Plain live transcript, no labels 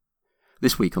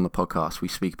This week on the podcast, we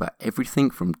speak about everything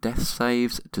from death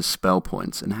saves to spell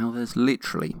points and how there's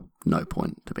literally no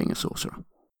point to being a sorcerer.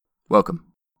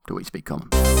 Welcome to We Speak Common.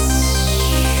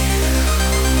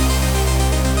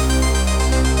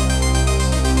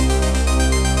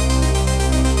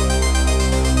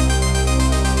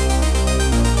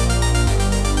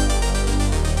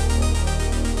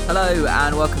 Hello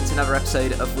and welcome to another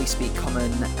episode of We Speak Common,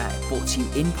 brought to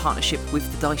you in partnership with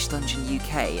the Dice Dungeon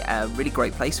UK, a really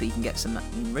great place where you can get some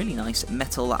really nice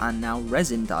metal and now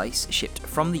resin dice shipped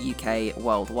from the UK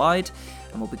worldwide,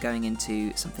 and we'll be going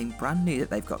into something brand new that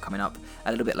they've got coming up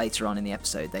a little bit later on in the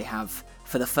episode. They have,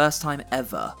 for the first time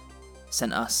ever,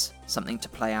 sent us something to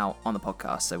play out on the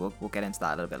podcast, so we'll get into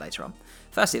that a little bit later on.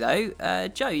 Firstly though,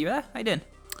 Joe, you there? How you doing?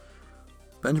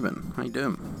 Benjamin, how you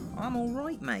doing? I'm all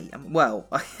right, mate.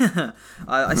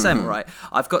 I say I'm all right.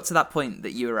 I've got to that point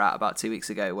that you were at about 2 weeks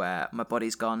ago where my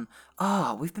body's gone,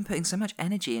 we've been putting so much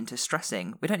energy into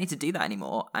stressing. We don't need to do that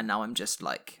anymore. And now I'm just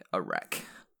like a wreck.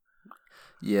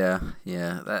 Yeah.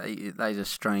 That is a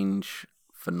strange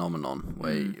phenomenon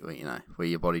where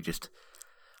your body just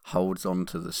holds on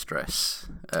to the stress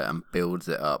and builds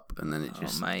it up, and then it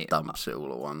just dumps it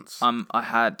all at once. I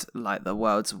had like the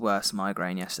world's worst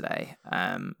migraine yesterday.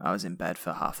 I was in bed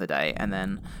for half the day, and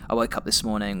then I woke up this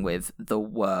morning with the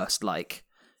worst like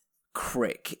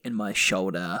crick in my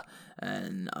shoulder,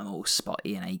 and I'm all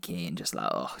spotty and achy and just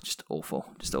like just awful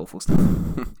stuff.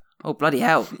 Oh bloody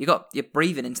hell! You're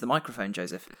breathing into the microphone,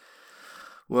 Joseph.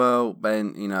 Well,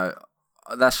 Ben,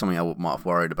 that's something I might have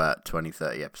worried about 20,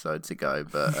 30 episodes ago,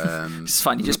 but it's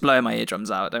fine. You just blow my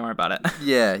eardrums out. Don't worry about it.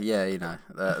 Yeah.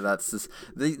 That's just,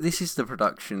 this is the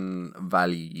production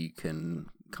value you can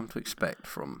come to expect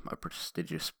from a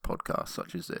prestigious podcast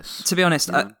such as this. To be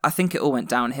honest, I think it all went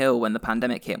downhill when the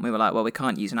pandemic hit, and we were like, well, we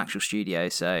can't use an actual studio,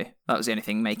 so that was the only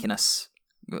thing making us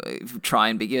try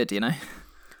and be good,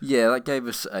 Yeah, that gave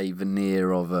us a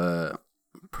veneer of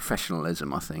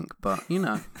professionalism, I think, but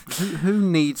who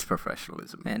needs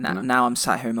professionalism? Yeah, now I'm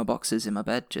sat here in my boxers in my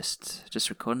bed, just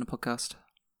recording a podcast.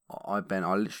 I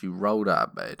literally rolled out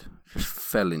of bed, just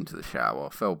fell into the shower,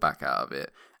 fell back out of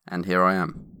it, and here I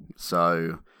am.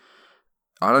 So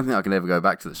I don't think I can ever go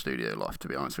back to the studio life, to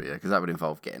be honest with you, because that would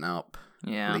involve getting up,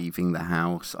 leaving the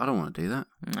house. I don't want to do that.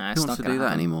 No, who wants to do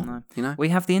that anymore? No. We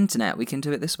have the internet. We can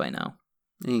do it this way now.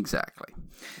 Exactly.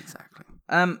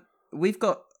 We've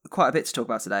got quite a bit to talk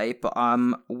about today, but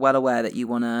I'm well aware that you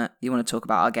wanna talk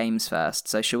about our games first.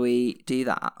 So shall we do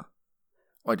that?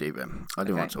 I do, Ben. I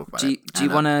do want to talk about it. Do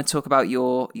you want to talk about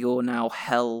your now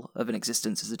hell of an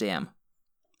existence as a DM?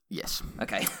 Yes.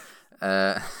 Okay.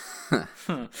 I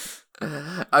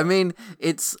mean,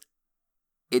 it's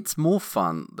more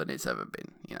fun than it's ever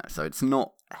been, So it's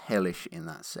not hellish in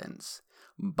that sense,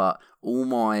 but all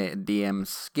my DM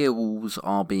skills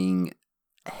are being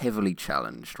heavily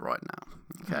challenged right now,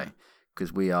 okay?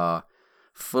 Because we are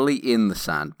fully in the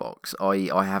sandbox. I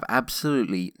have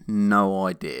absolutely no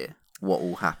idea what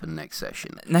will happen next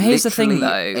session. Now here's Literally the thing,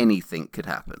 though. Anything could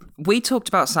happen. We talked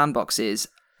about sandboxes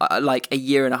like a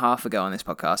year and a half ago on this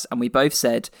podcast, and we both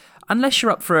said, unless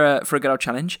you're up for a good old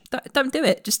challenge, don't do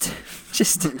it. Just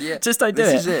don't do it.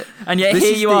 This is it. And yet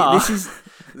here you are.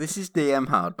 This is DM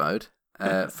hard mode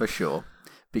for sure,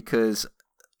 because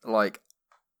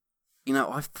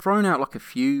I've thrown out like a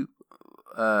few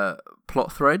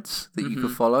plot threads that you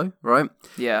could follow, right?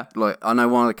 Yeah. Like, I know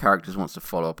one of the characters wants to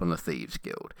follow up on the Thieves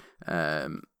Guild.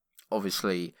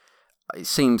 Obviously, it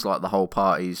seems like the whole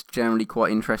party's generally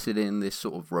quite interested in this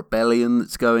sort of rebellion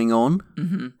that's going on.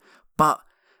 Mm-hmm. But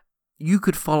you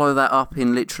could follow that up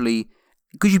in literally,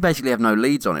 because you basically have no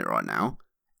leads on it right now,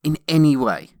 in any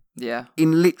way. Yeah.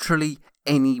 In literally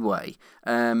any way.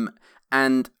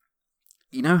 And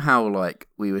you know how, like,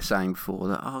 we were saying before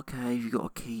that, if you've got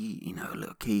a key, a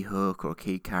little key hook or a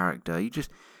key character,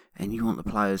 and you want the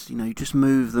players, you just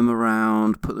move them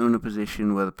around, put them in a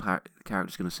position where the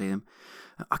character's going to see them.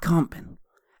 I can't, Ben.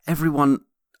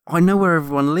 I know where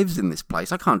everyone lives in this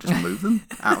place. I can't just move them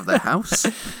out of their house.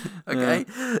 Okay?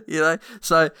 Yeah.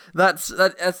 So that's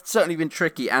certainly been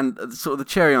tricky. And sort of the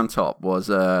cherry on top was,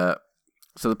 so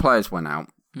the players went out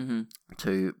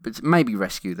to maybe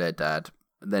rescue their dad.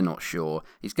 They're not sure.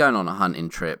 He's going on a hunting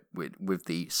trip with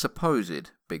the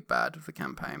supposed big bad of the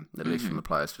campaign, at least from the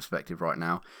player's perspective right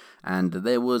now. And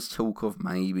there was talk of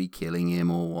maybe killing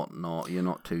him or whatnot. You're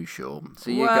not too sure.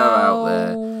 So you go out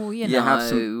there.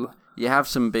 You have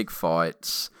some big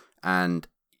fights, and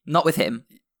not with him,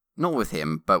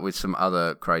 but with some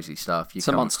other crazy stuff. You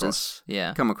some come monsters.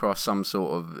 Come across some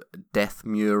sort of death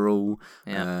mural.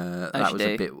 Yeah, that was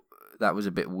a bit. that was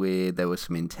a bit weird. There were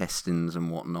some intestines and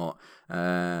whatnot.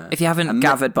 If you haven't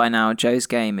gathered by now, Joe's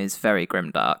game is very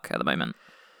grimdark at the moment.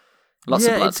 Lots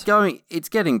of blood. It's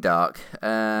getting dark.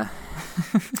 And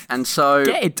so...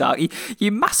 Getting dark?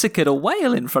 You massacred a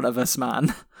whale in front of us,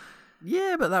 man.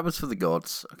 Yeah, but that was for the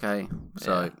gods, okay?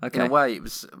 So, in a way, it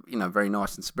was, very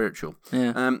nice and spiritual.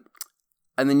 Yeah.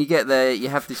 And then you get there, you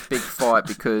have this big fight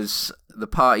because the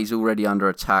party's already under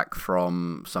attack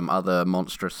from some other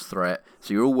monstrous threat.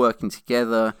 So you're all working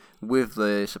together with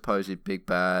the supposed big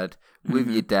bad, with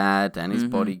your dad and his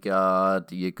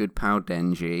bodyguard, your good pal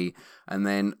Denji, and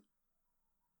then,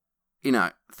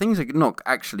 things are not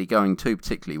actually going too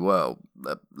particularly well.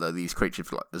 These creatures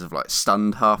have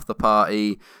stunned half the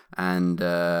party, and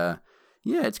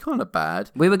it's kind of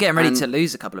bad. We were getting ready to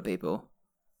lose a couple of people.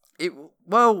 It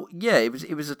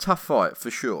was a tough fight for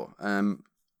sure.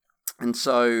 And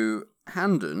so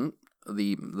Handon,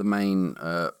 the main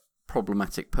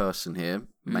problematic person here,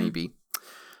 maybe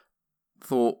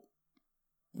thought,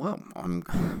 well,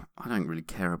 I don't really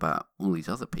care about all these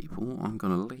other people. I'm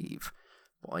gonna leave,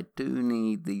 but I do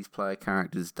need these player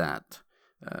characters' dad.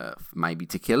 Maybe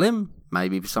to kill him,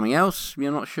 maybe for something else.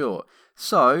 You're not sure.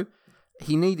 So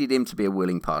he needed him to be a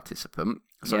willing participant.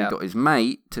 So he got his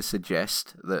mate to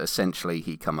suggest that essentially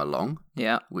he come along,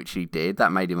 which he did.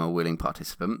 That made him a willing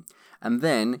participant. And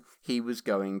then he was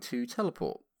going to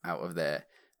teleport out of there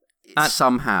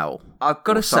somehow. I've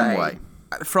got to say,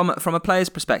 from a player's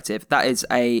perspective, that is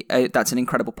that's an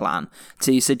incredible plan.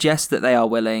 To suggest that they are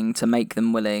willing, to make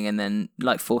them willing, and then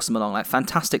force them along.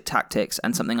 Fantastic tactics,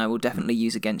 and something I will definitely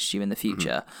use against you in the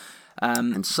future.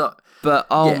 But,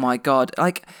 my God,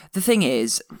 the thing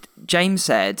is, James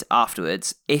said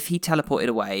afterwards, if he teleported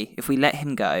away, if we let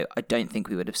him go, I don't think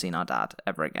we would have seen our dad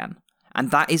ever again. And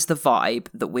that is the vibe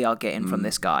that we are getting from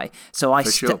this guy. So I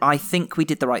think we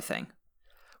did the right thing.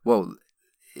 Well,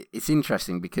 it's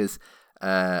interesting because,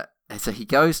 so he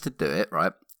goes to do it,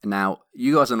 right? Now,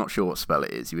 you guys are not sure what spell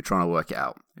it is. You were trying to work it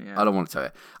out. Yeah. I don't want to tell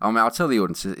you. I'll tell the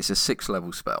audience, it's a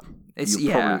 6-level spell.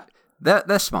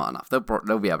 They're smart enough.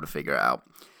 They'll be able to figure it out.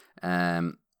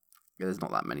 There's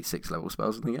not that many 6-level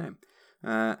spells in the game.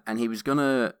 And he was going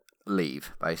to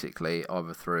leave, basically,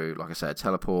 either through, like I said,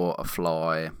 teleport, a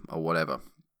fly, or whatever.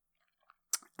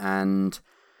 And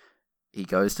he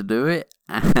goes to do it,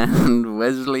 and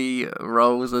Wesley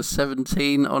rolls a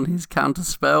 17 on his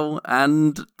counterspell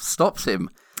and stops him.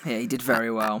 Yeah, he did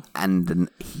very well. And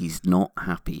he's not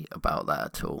happy about that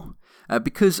at all.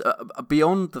 Because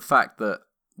beyond the fact that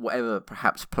whatever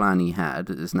perhaps plan he had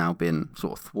has now been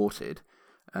sort of thwarted.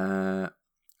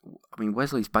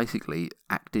 Wesley's basically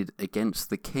acted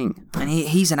against the king. And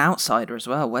he's an outsider as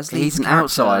well. He's an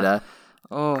outsider.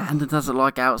 Oh. And doesn't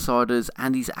like outsiders,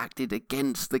 and he's acted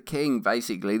against the king,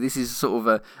 basically. This is sort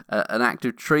of an act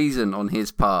of treason on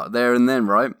his part, there and then,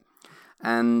 right?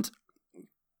 And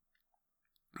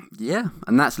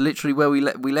and that's literally where we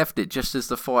left it, just as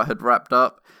the fight had wrapped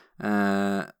up.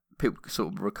 People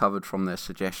sort of recovered from their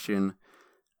suggestion,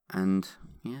 and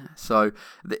so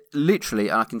literally,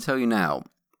 and I can tell you now,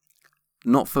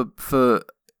 not for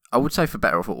I would say for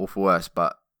better or for worse,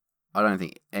 but I don't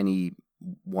think any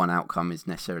one outcome is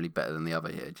necessarily better than the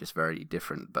other here, just very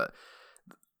different. But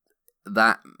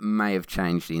that may have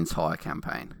changed the entire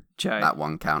campaign. Joe, that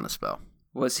one counterspell.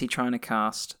 Was he trying to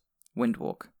cast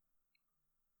Windwalk?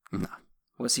 No.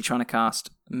 Was he trying to cast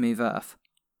Move Earth?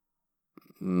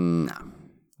 No.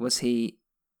 Was he?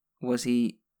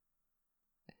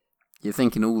 You're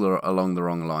thinking all along the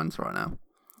wrong lines right now.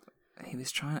 He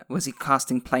was trying. Was he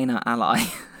casting Planar Ally?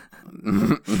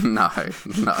 No.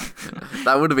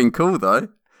 That would have been cool though.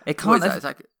 It can't. Is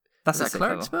that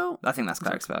cleric spell? I think that's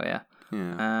cleric spell. Yeah.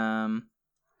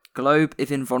 Globe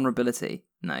of Invulnerability.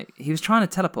 No, he was trying to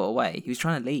teleport away. He was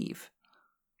trying to leave.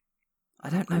 I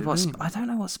don't know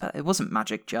what spell. It wasn't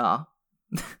Magic Jar.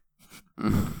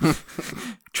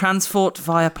 Transport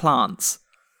via plants.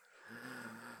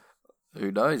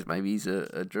 Who knows? Maybe he's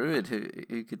a druid.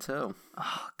 Who could tell?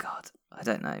 Oh God, I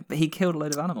don't know. But he killed a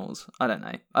load of animals. I don't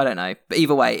know. But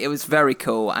either way, it was very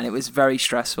cool and it was very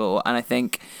stressful. And I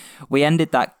think we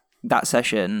ended that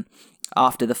session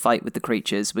after the fight with the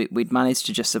creatures. We'd managed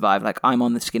to just survive. I'm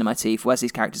on the skin of my teeth.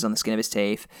 Wesley's character's on the skin of his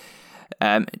teeth.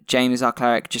 James, our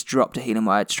cleric, just dropped a healing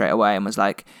word straight away and was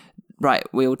like, right,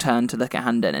 we all turned to look at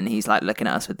Handon, and he's looking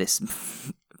at us with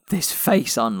this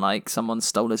face on, someone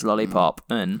stole his lollipop.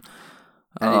 And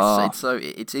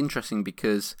it's interesting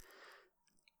because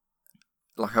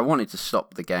I wanted to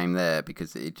stop the game there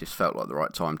because it just felt like the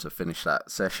right time to finish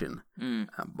that session.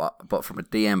 But from a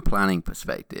DM planning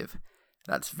perspective,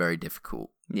 that's very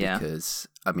difficult. Yeah. Because,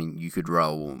 you could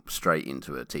roll straight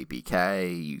into a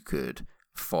TPK, you could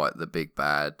fight the big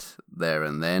bad there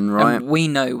and then, right? And we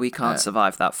know we can't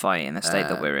survive that fight in the state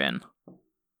that we're in.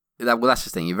 Well, that's the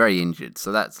thing. You're very injured,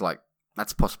 so that's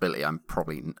a possibility. I'm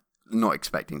probably not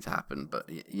expecting to happen, but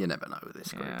you never know with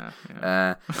this group.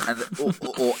 Yeah.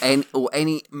 And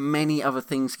many other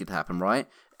things could happen, right?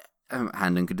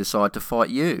 Handon could decide to fight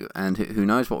you, and who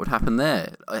knows what would happen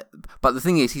there. But the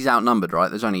thing is, he's outnumbered, right?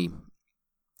 There's only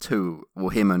two,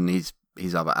 him and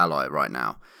his other ally right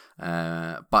now.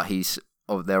 But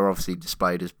they're obviously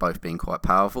displayed as both being quite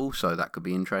powerful, so that could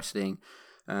be interesting.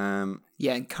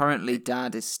 Yeah, and currently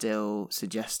Dad is still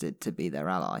suggested to be their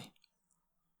ally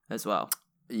as well.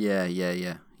 Yeah. He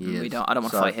is. I don't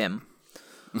want to fight him.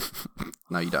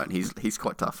 No, you don't. He's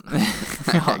quite tough,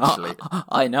 actually.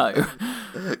 I know.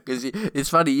 Because it's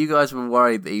funny, you guys were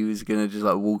worried that he was going to just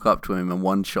like walk up to him and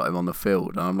one-shot him on the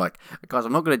field. And I'm like, guys,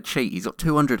 I'm not going to cheat. He's got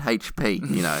 200 HP,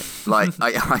 you know. Like,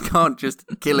 I can't just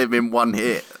kill him in one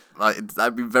hit. Like,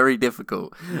 that'd be very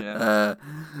difficult. Yeah.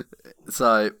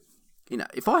 So, you know,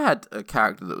 if I had a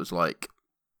character that was like,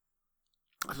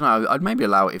 I don't know, I'd maybe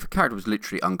allow it. If a character was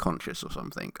literally unconscious or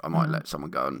something, I might let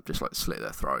someone go and just like slit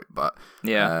their throat. But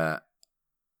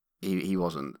he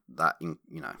wasn't that, you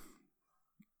know,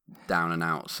 down and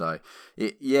out. So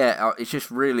it's just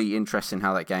really interesting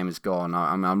how that game has gone.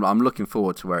 I'm looking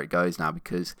forward to where it goes now,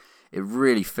 because it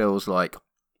really feels like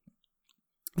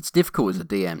it's difficult as a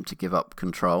DM to give up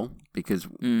control, because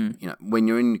you know, when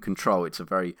you're in control, it's a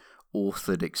very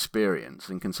authored experience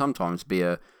and can sometimes be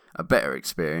a better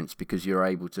experience, because you're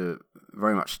able to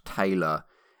very much tailor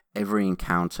every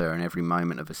encounter and every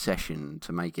moment of a session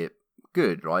to make it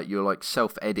good, right? You're like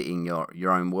self-editing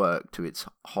your own work to its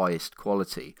highest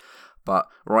quality. But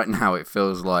right now it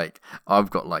feels like I've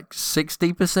got like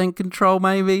 60% control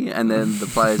maybe, and then the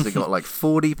players have got like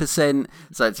 40%.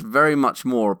 So it's very much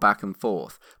more back and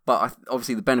forth. But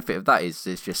obviously the benefit of that is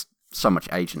there's just so much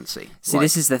agency. See,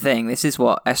 this is the thing. This is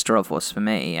what Esterov was for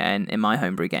me, and in my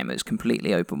homebrew game, it was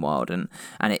completely open world, and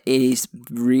it is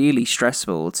really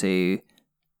stressful to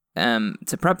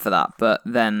prep for that. But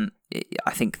then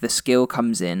I think the skill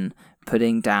comes in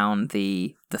putting down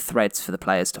the threads for the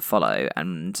players to follow,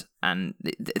 and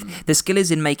the skill is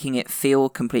in making it feel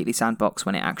completely sandbox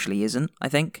when it actually isn't, I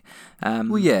think.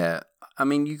 Well, yeah. I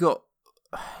mean,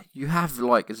 you have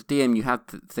like, as a DM, you have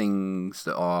things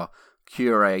that are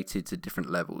curated to different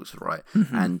levels, right?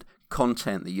 Mm-hmm. And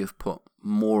content that you've put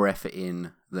more effort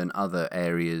in than other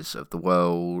areas of the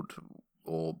world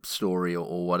or story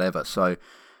or whatever. So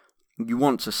you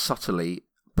want to subtly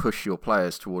push your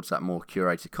players towards that more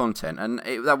curated content, and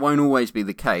that won't always be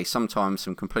the case. Sometimes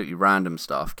some completely random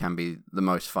stuff can be the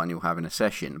most fun you'll have in a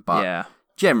session, but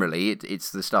generally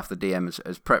it's the stuff the DM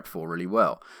has prepped for really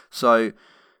well. So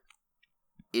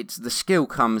it's the skill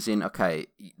comes in, okay,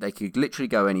 they could literally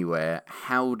go anywhere.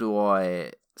 How do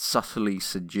I subtly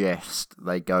suggest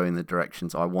they go in the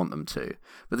directions I want them to?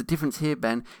 But the difference here,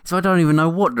 Ben, is I don't even know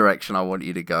what direction I want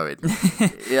you to go in.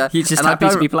 Yeah, you're just happy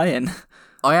to be playing.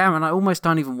 I am, and I almost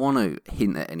don't even want to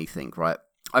hint at anything, right?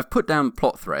 I've put down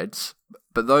plot threads,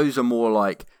 but those are more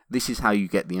like, this is how you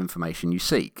get the information you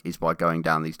seek, is by going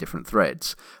down these different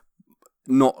threads.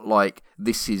 Not like,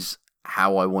 this is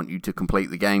how I want you to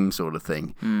complete the game sort of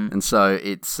thing. And so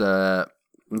it's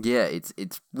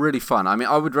it's really fun. I mean,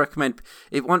 I would recommend,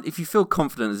 if you feel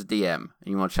confident as a DM and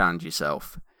you want to challenge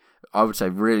yourself, I would say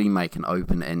really make an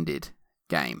open-ended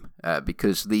game,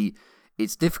 because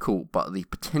it's difficult, but the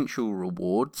potential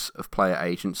rewards of player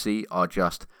agency are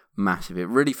just massive. It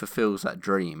really fulfills that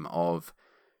dream of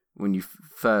when you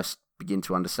first begin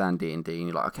to understand D&D and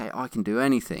you're like, okay, I can do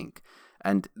anything.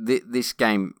 And this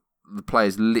game, the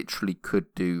players literally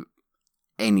could do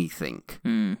anything.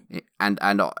 And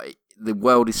the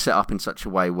world is set up in such a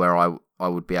way where I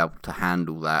would be able to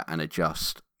handle that and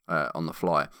adjust on the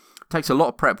fly. It takes a lot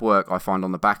of prep work, I find,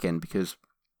 on the back end, because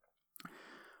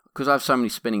I have so many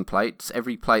spinning plates.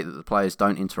 Every plate that the players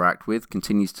don't interact with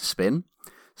continues to spin.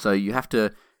 So you have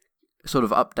to sort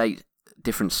of update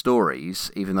different stories,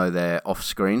 even though they're off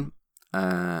screen.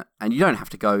 And you don't have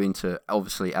to go into,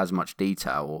 obviously, as much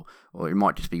detail, or it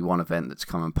might just be one event that's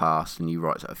come and passed and you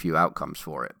write a few outcomes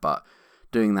for it. But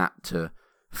doing that to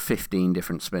 15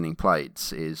 different spinning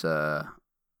plates is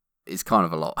kind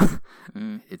of a lot.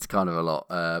 It's kind of a lot,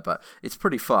 but it's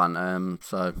pretty fun.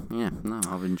 So, yeah, no,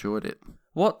 I've enjoyed it.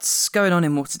 What's going on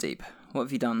in Waterdeep? What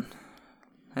have you done?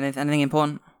 Anything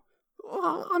important?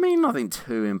 Well, I mean, nothing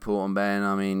too important, Ben.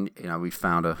 I mean, you know, we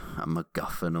found a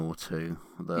MacGuffin or two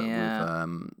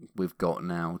that we've got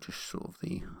now, just sort of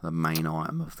the main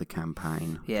item of the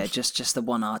campaign. Yeah, just the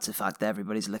one artifact that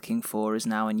everybody's looking for is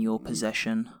now in your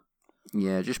possession.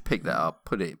 Yeah, just pick that up,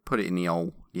 put it in the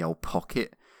old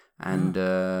pocket,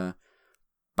 and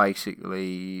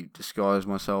basically disguised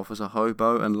myself as a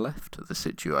hobo and left the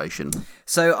situation.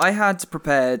 So I had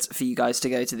prepared for you guys to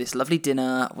go to this lovely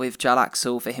dinner with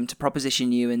Jarlaxle for him to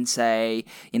proposition you and say,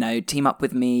 team up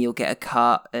with me, you'll get a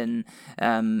cut, and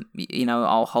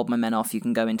I'll hold my men off. You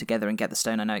can go in together and get the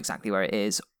stone. I know exactly where it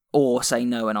is. Or say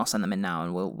no, and I'll send them in now,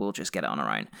 and we'll just get it on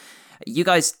our own. You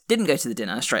guys didn't go to the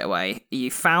dinner straight away.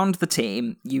 You found the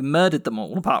team. You murdered them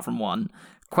all apart from one.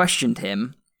 Questioned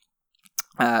him.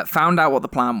 Found out what the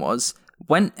plan was.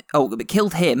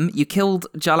 Killed him. You killed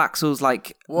Jarlaxle's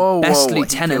best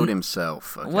lieutenant. He killed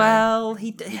himself. Okay. Well,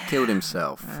 he killed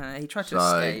himself. He tried to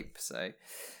escape. So,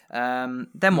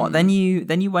 then what? Then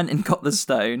you went and got the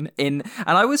stone in,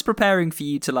 and I was preparing for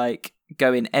you to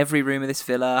go in every room of this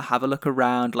villa, have a look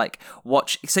around,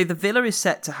 watch. So the villa is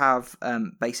set to have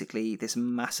basically this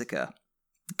massacre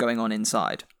going on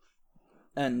inside,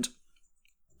 and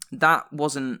that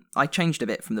wasn't. I changed a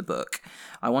bit from the book.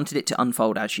 I wanted it to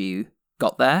unfold as you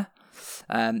got there.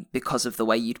 Because of the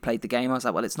way you'd played the game, I was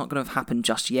like, well, it's not going to have happened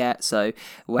just yet. So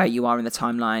where you are in the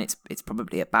timeline, it's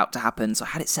probably about to happen. So I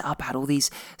had it set up, I had all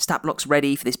these stat blocks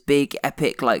ready for this big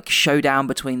epic showdown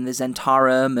between the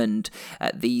Zentarum and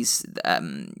the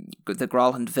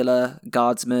Graalhund Villa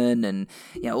guardsmen, and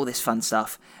all this fun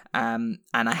stuff. And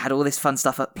I had all this fun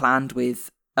stuff planned with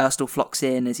Erstal flocks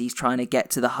in as he's trying to get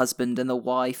to the husband and the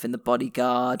wife and the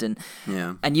bodyguard, and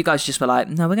you guys just were like,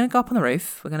 no, we're going to go up on the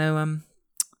roof. We're going to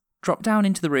drop down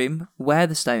into the room where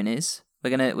the stone is. We're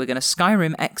gonna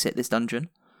Skyrim exit this dungeon,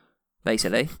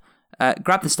 basically.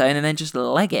 Grab the stone and then just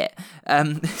leg it.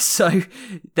 So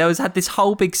had this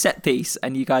whole big set piece,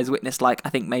 and you guys witnessed I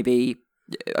think maybe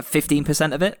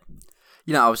 15% of it.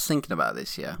 I was thinking about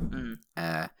this, and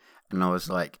I was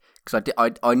like, because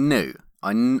I knew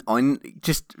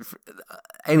just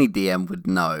any DM would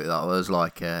know that I was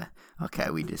like.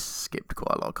 Okay, we just skipped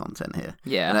quite a lot of content here.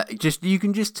 Yeah. And you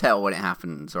can just tell when it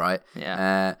happens, right?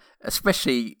 Yeah.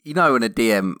 Especially, when a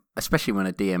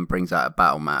DM brings out a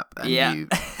battle map and you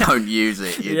don't use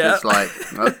it, you're just like,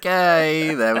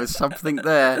 okay, there was something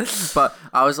there. But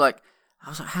I was like,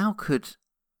 how could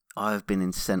I have been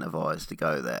incentivized to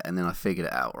go there? And then I figured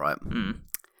it out, right?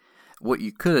 What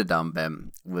you could have done,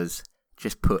 Ben, was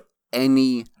just put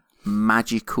any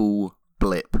magical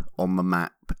blip on the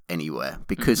map anywhere,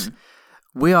 because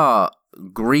we are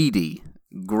greedy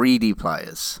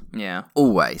players. Yeah.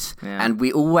 Always. Yeah. And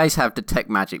we always have detect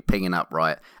magic pinging up,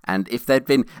 right? And if there'd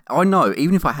been, I know,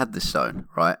 even if I had the stone,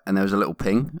 right, and there was a little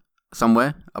ping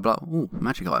somewhere, I'd be like, ooh,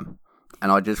 magic item.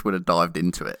 And I just would have dived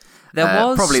into it.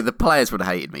 Probably the players would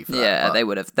have hated me for that. Yeah, they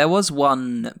would have. There was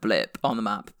one blip on the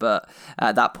map, but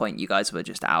at that point, you guys were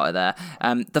just out of there.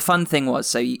 The fun thing was,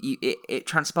 so it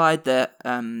transpired that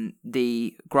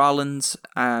the Graalunds,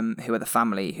 who are the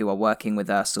family who are working with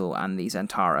Erstal and the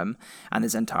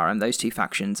Zentarum, those two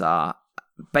factions are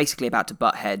basically about to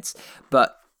butt heads.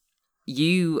 But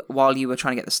you, while you were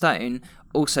trying to get the stone,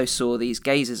 also saw these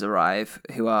gazers arrive,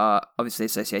 who are obviously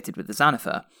associated with the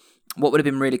Xanathar. What would have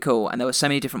been really cool, and there were so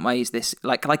many different ways this,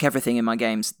 like everything in my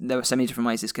games, there were so many different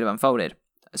ways this could have unfolded.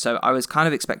 So I was kind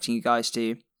of expecting you guys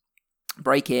to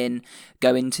break in,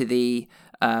 go into the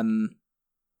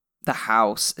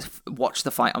house, watch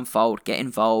the fight unfold, get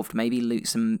involved, maybe loot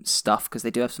some stuff, because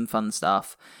they do have some fun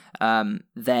stuff,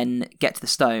 then get to the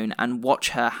stone and watch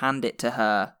her hand it to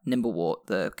her Nimblewort,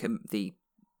 the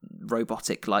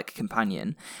robotic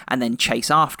companion, and then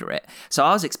chase after it. So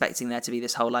I was expecting there to be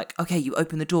this whole okay, you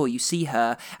open the door, you see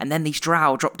her, and then these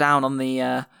drow drop down on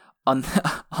the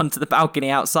onto the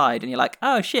balcony outside, and you're like,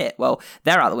 oh shit, well,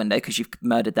 they're out the window because you've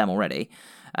murdered them already.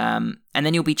 And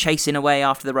then you'll be chasing away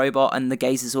after the robot, and the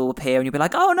gazers will appear, and you'll be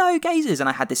like, oh no, gazers. And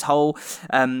I had this whole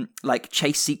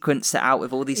chase sequence set out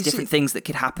with all these different things that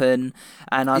could happen,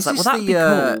 and I was like, well, that'd be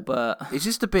cool. But is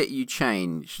this the bit you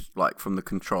changed from the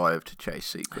contrived chase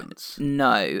sequence?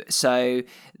 No. So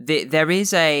there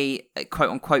is a quote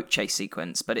unquote chase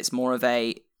sequence, but it's more of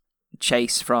a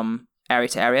chase from area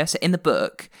to area. So in the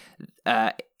book,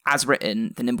 as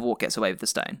written, the Nimblewort gets away with the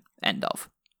stone. End of.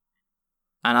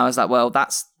 And I was like, well,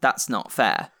 that's not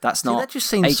fair. That's not. That just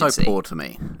seems agency. So poor to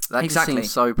me. That exactly. Just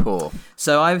seems so poor.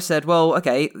 So I said, well,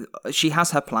 okay, she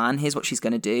has her plan. Here's what she's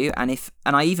going to do. And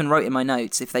I even wrote in my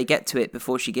notes, if they get to it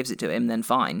before she gives it to him, then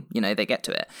fine. They get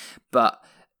to it. But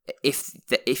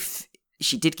if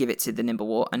she did give it to the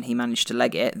Nimblewort and he managed to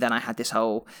leg it, then I had this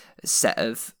whole set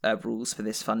of rules for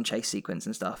this fun chase sequence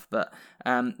and stuff. But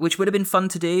which would have been fun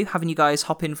to do, having you guys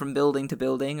hop in from building to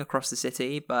building across the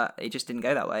city. But it just didn't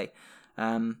go that way.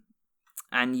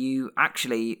 And you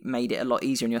actually made it a lot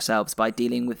easier on yourselves by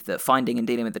finding and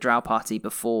dealing with the drow party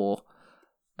before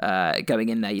going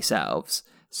in there yourselves.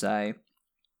 So,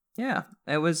 Yeah,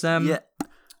 it was. Yeah,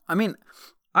 I mean,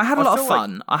 I had a lot of feel like-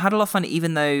 fun. I had a lot of fun,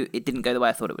 even though it didn't go the way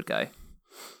I thought it would go.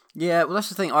 yeah. Well, that's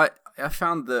the thing. I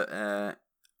found that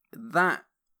that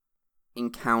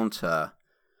encounter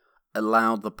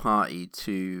allowed the party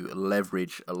to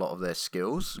leverage a lot of their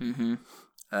skills,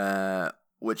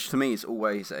 which to me is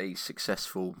always a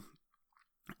successful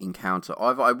encounter.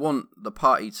 Either I want the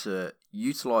party to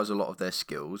utilize a lot of their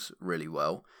skills really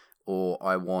well, or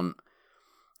I want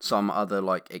some other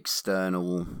like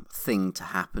external thing to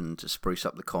happen to spruce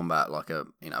up the combat, like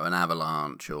an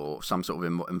avalanche or some sort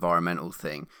of environmental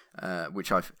thing,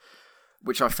 which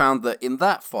I found that in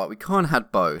that fight we kind of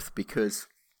had both, because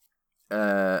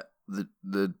the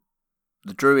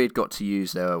druid got to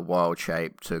use their wild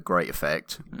shape to great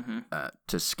effect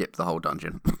to skip the whole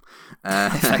dungeon.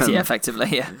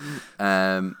 Effectively,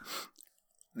 yeah.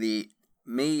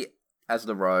 Me as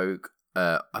the rogue,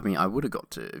 I mean, I would have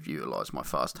got to have utilised my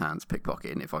fast hands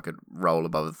pickpocketing if I could roll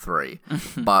above a 3,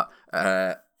 but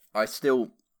I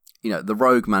still, the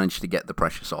rogue managed to get the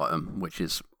precious item, which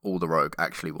is all the rogue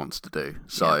actually wants to do.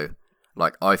 So,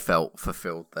 like, I felt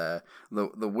fulfilled there.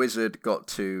 The wizard got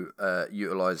to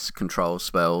utilise control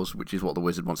spells, which is what the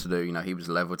wizard wants to do. He was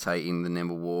levitating the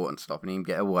Nimblewort and stopping him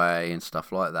get away and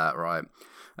stuff like that, right?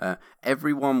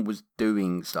 Everyone was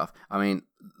doing stuff. I mean,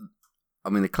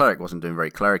 the cleric wasn't doing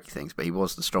very clericy things, but he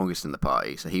was the strongest in the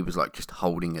party, so he was like just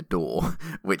holding a door,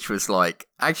 which was like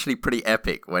actually pretty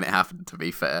epic when it happened, to be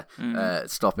fair.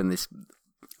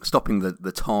 Stopping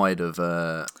the tide of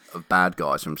bad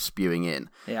guys from spewing in.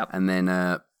 Yeah. And then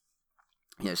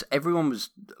so everyone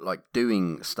was like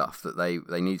doing stuff that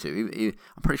they need to.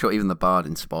 I'm pretty sure even the bard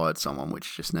inspired someone,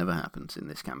 which just never happens in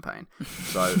this campaign.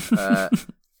 So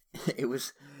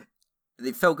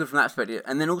it felt good from that perspective.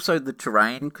 And then also the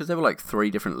terrain, because there were like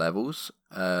 3 different levels.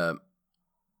 Like,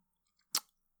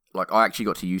 I actually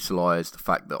got to utilise the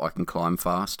fact that I can climb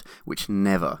fast, which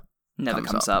never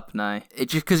comes up. No. It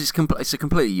just because it's a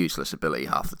completely useless ability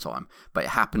half the time, but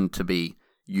it happened to be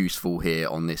useful here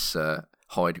on this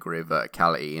high degree of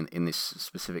verticality in this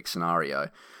specific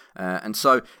scenario. And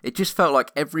so it just felt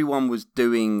like everyone was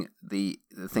doing the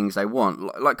things they want,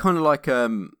 like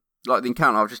the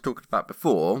encounter I was just talking about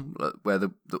before, where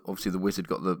obviously the wizard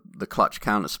got the clutch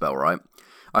counter spell, right?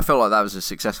 I felt like that was a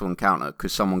successful encounter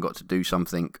because someone got to do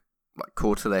something like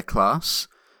core to their class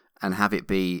and have it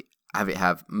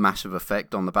have massive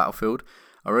effect on the battlefield.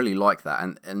 I really like that,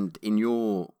 and in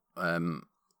your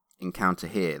encounter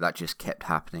here, that just kept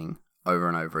happening over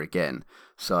and over again.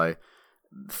 So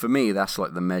for me, that's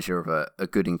like the measure of a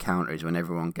good encounter, is when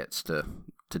everyone gets to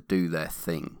do their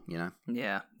thing,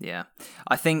 Yeah.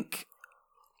 I think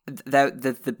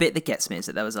the bit that gets me is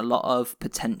that there was a lot of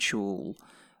potential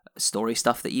story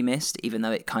stuff that you missed, even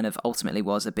though it kind of ultimately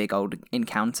was a big old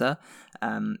encounter.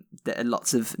 There are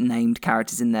lots of named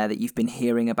characters in there that you've been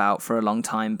hearing about for a long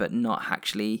time, but not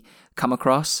actually come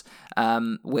across,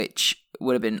 which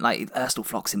would have been like Urstal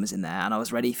Floxin was in there, and I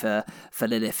was ready for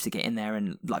Lilith to get in there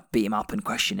and like beat him up and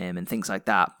question him and things like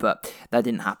that, but that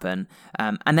didn't happen.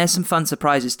 And there's some fun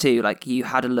surprises too. Like, you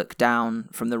had a look down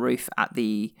from the roof at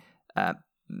the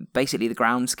basically the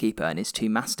groundskeeper and his 2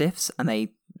 mastiffs, and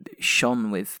they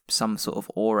shone with some sort of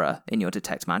aura in your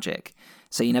detect magic.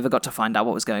 So you never got to find out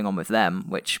what was going on with them,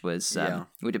 which was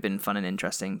would have been fun and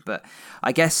interesting. But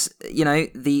I guess,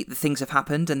 the things have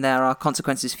happened, and there are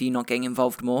consequences for you not getting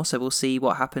involved more. So we'll see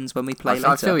what happens when we play later.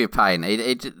 I feel your pain.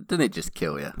 Didn't it just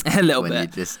kill you? A little bit.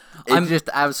 It just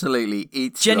absolutely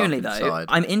eats genuinely you up though, inside.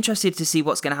 I'm interested to see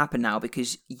what's going to happen now,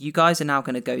 because you guys are now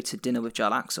going to go to dinner with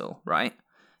Jarl Axel, right?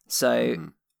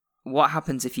 So what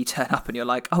happens if you turn up and you're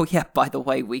like, oh yeah, by the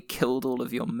way, we killed all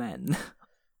of your men?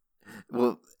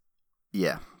 Well,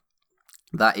 yeah,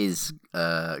 that is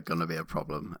going to be a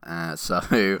problem.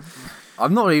 So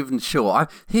I'm not even sure.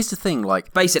 Here's the thing,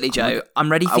 like, basically, Joe,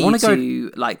 I'm ready for you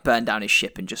to like burn down his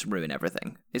ship and just ruin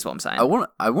everything. Is what I'm saying. I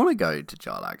want to go to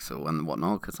Jarl Axel and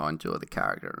whatnot because I enjoy the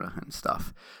character and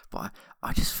stuff. But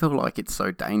I just feel like it's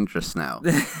so dangerous now.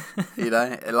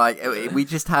 Like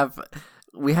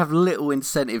we have little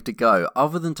incentive to go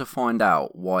other than to find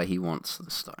out why he wants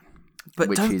the stone. But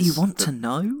don't you want to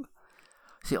know?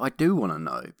 See, I do want to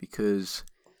know, because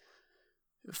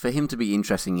for him to be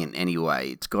interesting in any way,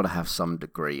 it's got to have some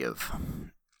degree of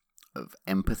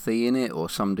empathy in it, or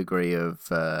some degree of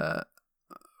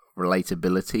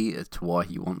relatability as to why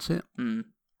he wants it,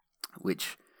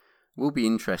 which will be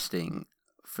interesting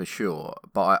for sure.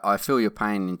 But I feel your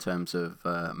pain in terms of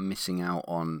missing out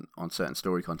on certain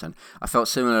story content. I felt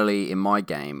similarly in my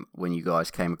game when you guys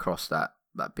came across that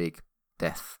big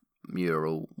death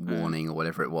mural warning or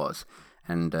whatever it was.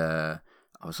 And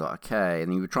I was like, okay.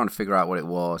 And you were trying to figure out what it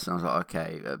was. And I was like,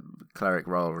 okay, cleric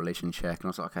roll, religion check. And I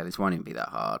was like, okay, this won't even be that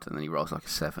hard. And then he rolls like a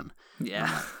 7.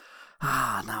 Yeah.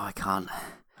 No, I can't.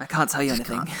 I can't tell you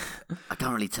anything. I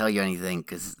can't really tell you anything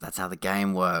because that's how the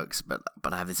game works. But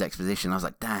I have this exposition. I was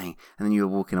like, dang. And then you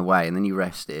were walking away, and then you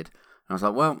rested. And I was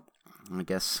like, well, I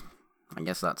guess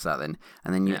that's that then.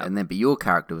 And then but your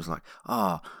character was like,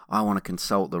 oh, I want to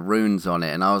consult the runes on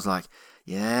it. And I was like,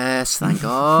 yes, thank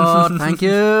God, thank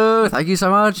you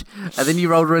so much. And then you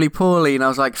rolled really poorly, and I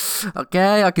was like,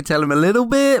 okay, I could tell him a little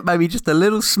bit, maybe just a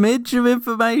little smidge of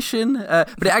information. But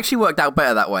it actually worked out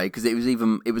better that way because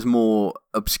it was more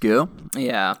obscure.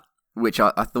 Yeah, which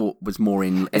I thought was more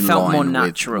in it felt line more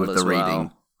natural with the as reading.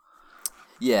 Well.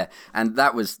 Yeah, and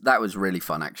that was really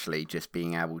fun actually, just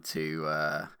being able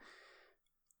to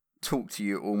talk to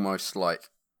you almost like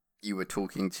you were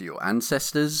talking to your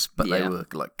ancestors, but they were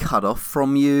like cut off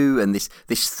from you, and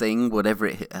this thing, whatever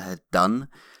it had done,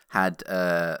 had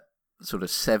sort of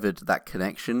severed that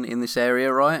connection in this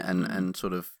area, right? And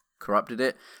sort of corrupted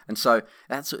it. And so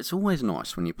it's always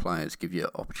nice when your players give you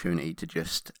an opportunity to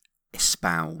just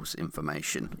espouse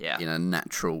information in a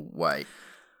natural way.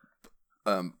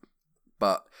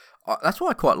 But that's why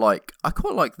I quite like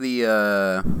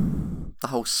the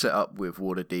whole setup with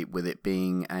Waterdeep, with it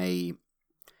being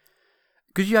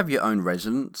because you have your own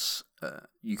residence.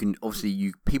 You can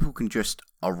people can just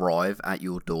arrive at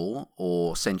your door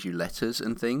or send you letters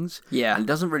and things. Yeah, and it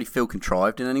doesn't really feel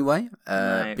contrived in any way.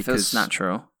 No, it feels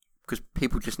natural because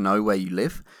people just know where you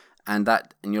live, and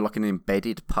you're like an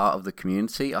embedded part of the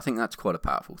community. I think that's quite a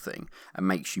powerful thing and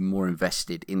makes you more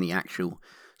invested in the actual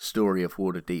story of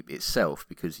Waterdeep itself,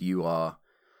 because you are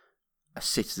a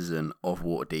citizen of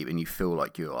Waterdeep and you feel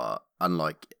like you are,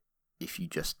 unlike if you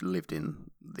just lived in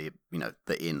the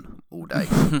inn all day,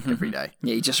 every day.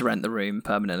 Yeah, you just rent the room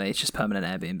permanently. It's just permanent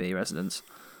Airbnb residence.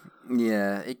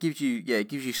 Yeah, it gives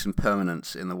you some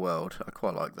permanence in the world. I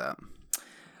quite like that.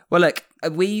 Well, look,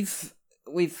 we've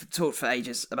talked for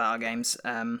ages about our games,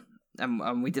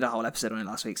 and we did a whole episode on it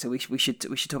last week. So we should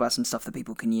talk about some stuff that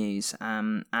people can use.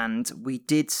 And we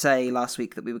did say last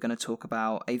week that we were going to talk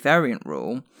about a variant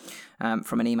rule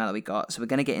from an email that we got. So we're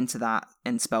going to get into that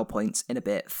in spell points in a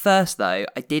bit. First, though,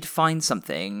 I did find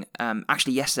something.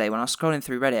 Actually, yesterday when I was scrolling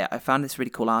through Reddit, I found this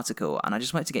really cool article, and I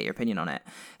just wanted to get your opinion on it.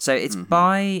 So it's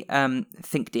by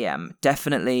Think DM.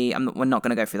 Definitely, we're not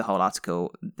going to go through the whole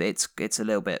article. It's a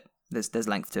little bit. There's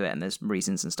length to it and there's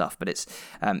reasons and stuff, but it's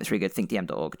really good.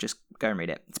 ThinkDM.org. Just go and read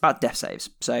it. It's about death saves.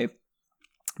 So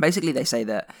basically, they say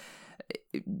that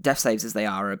death saves as they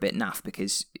are a bit naff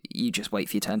because you just wait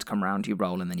for your turn to come around, you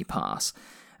roll, and then you pass.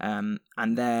 And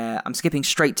I'm skipping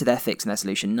straight to their fix and their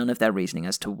solution. None of their reasoning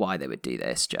as to why they would do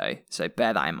this, Joe. So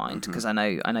bear that in mind, because I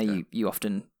know you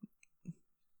often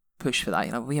push for that.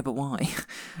 You're like, well, yeah, but why?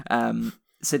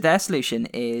 So their solution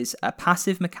is a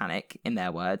passive mechanic, in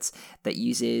their words, that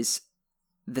uses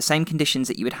the same conditions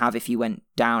that you would have if you went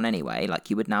down anyway,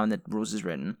 like you would now in the rules as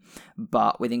written,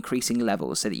 but with increasing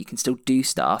levels so that you can still do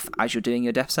stuff as you're doing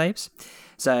your death saves.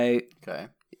 So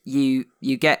you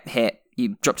get hit,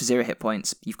 you drop to 0 hit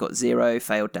points, you've got 0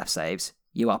 failed death saves,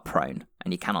 you are prone,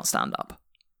 and you cannot stand up.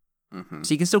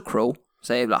 So you can still crawl,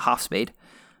 say like half speed,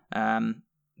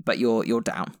 but you're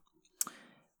down.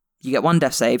 You get 1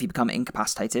 death save, you become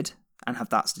incapacitated and have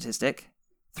that statistic.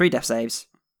 3 death saves,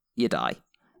 you die.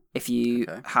 If you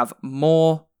have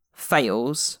more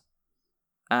fails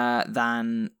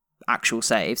than actual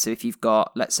saves, so if you've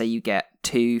got, let's say you get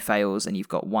 2 fails and you've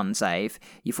got 1 save,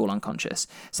 you fall unconscious.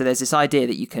 So there's this idea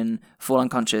that you can fall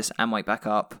unconscious and wake back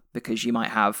up because you might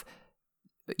have,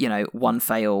 1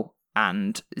 fail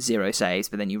and 0 saves,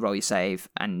 but then you roll your save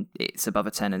and it's above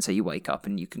a 10, and so you wake up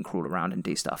and you can crawl around and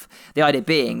do stuff. The idea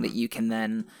being that you can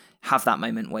then have that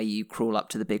moment where you crawl up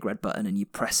to the big red button and you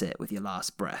press it with your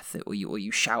last breath, or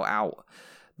you shout out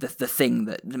the thing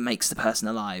that makes the person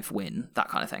alive win, that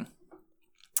kind of thing.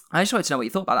 I just wanted to know what you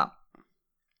thought about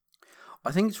that.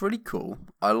 I think it's really cool.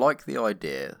 I like the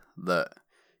idea that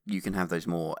you can have those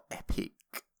more epic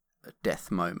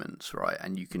death moments, right?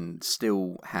 And you can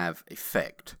still have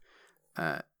effect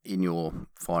in your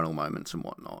final moments and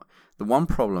whatnot. The one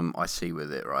problem I see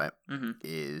with it, right,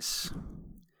 is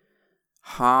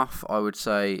half, I would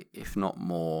say, if not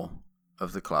more,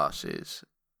 of the classes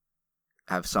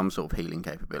have some sort of healing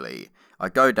capability. I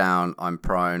go down, I'm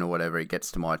prone or whatever, it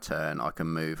gets to my turn, I can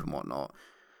move and whatnot.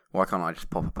 Why can't I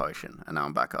just pop a potion and now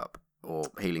I'm back up? Or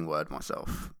healing word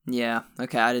myself? Yeah,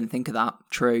 okay, I didn't think of that.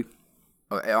 True.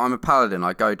 I'm a paladin,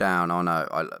 I go down, oh no,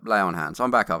 I lay on hands,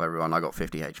 I'm back up everyone, I got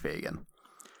 50 HP again.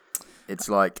 It's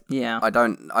like,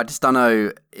 I just don't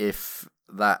know if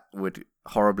that would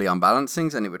horribly unbalance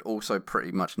things, and it would also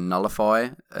pretty much nullify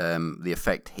the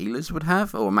effect healers would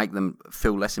have, or make them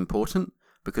feel less important,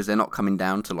 because they're not coming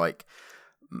down to like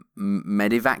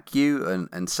medivac you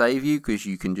and save you, because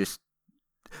you can just,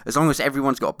 as long as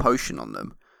everyone's got a potion on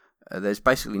them, there's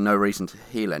basically no reason to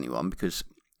heal anyone, because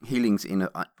healing's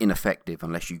ineffective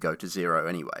unless you go to 0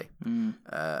 anyway,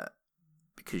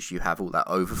 because you have all that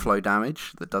overflow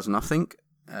damage that does nothing.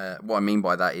 What I mean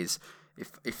by that is,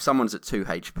 if someone's at 2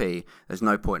 HP, there's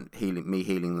no point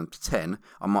healing them to 10.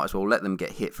 I might as well let them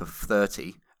get hit for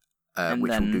 30,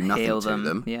 which will do nothing to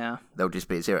them. Yeah. They'll just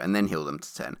be at 0, and then heal them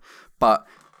to 10. But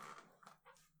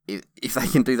if they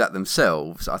can do that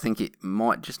themselves, I think it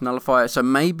might just nullify it. So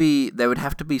maybe there would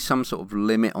have to be some sort of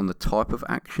limit on the type of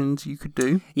actions you could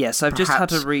do. Yeah, so I've just had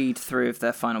to read through of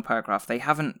their final paragraph. They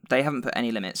haven't put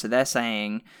any limit. So they're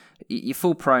saying you're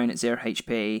full prone at 0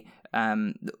 HP.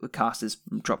 The casters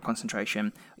drop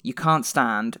concentration. You can't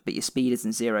stand, but your speed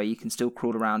isn't 0. You can still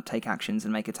crawl around, take actions,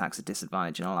 and make attacks at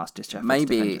disadvantage. And I'll ask discharge to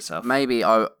defend yourself. Maybe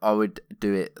I would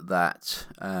do it that.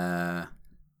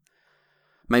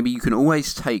 Maybe you can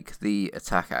always take the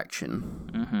attack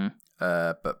action,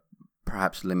 but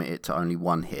perhaps limit it to only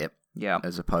 1 hit,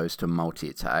 as opposed to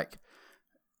multi-attack.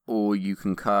 Or you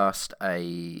can cast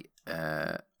a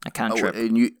cantrip,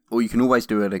 or you can always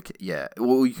do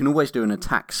or you can always do an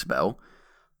attack spell,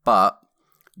 but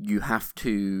you have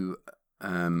to,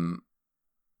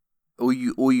 or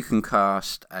you can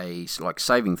cast a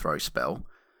saving throw spell.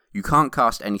 You can't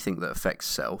cast anything that affects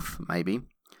self, maybe.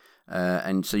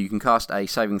 And so you can cast a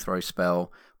saving throw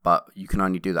spell, but you can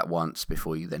only do that once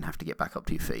before you then have to get back up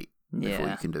to your feet before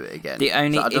you can do it again. The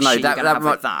only issue you're going to have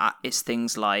with that is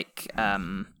things like,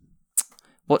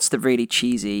 what's the really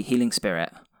cheesy Healing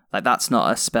Spirit? Like, that's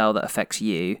not a spell that affects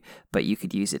you, but you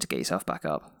could use it to get yourself back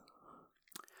up.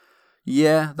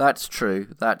 Yeah, that's true.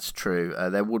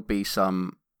 There would be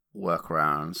some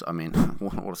workarounds. I mean,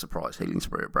 what a surprise! Healing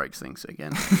Spirit breaks things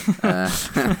again.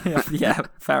 Yeah,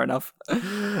 fair enough.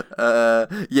 So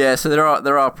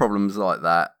there are problems like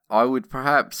that. I would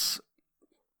perhaps,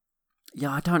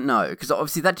 I don't know, because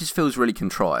obviously that just feels really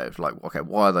contrived. Like, okay,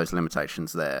 why are those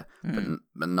limitations there,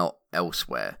 but not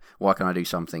elsewhere? Why can I do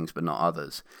some things but not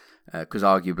others? Because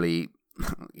arguably,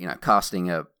 casting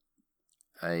a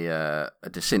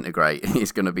disintegrate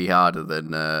is going to be harder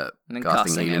than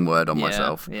casting Healing Word on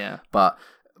myself. Yeah. But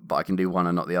I can do one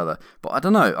and not the other. But I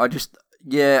don't know.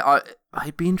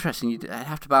 It'd be interesting. I'd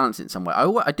have to balance it in some way.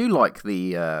 I do like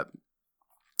the.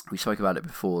 We spoke about it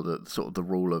before. The sort of the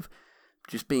rule of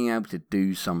just being able to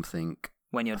do something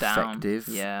when you're effective,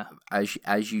 down.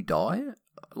 as you die.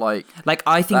 Like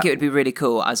I think it would be really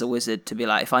cool as a wizard to be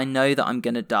like, if I know that I'm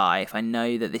going to die, if I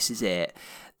know that this is it.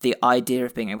 The idea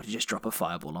of being able to just drop a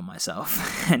fireball on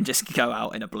myself and just go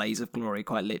out in a blaze of glory,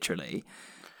 quite literally.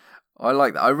 I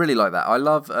like that. I really like that. I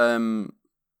love. But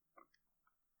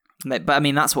I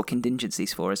mean, that's what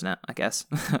contingency's for, isn't it? I guess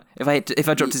if I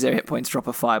drop to 0 hit points, drop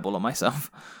a fireball on myself.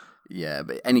 Yeah,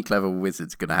 but any clever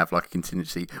wizard's gonna have like a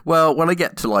contingency. Well, when I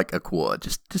get to like a quarter,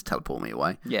 just teleport me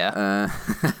away. Yeah.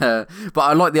 But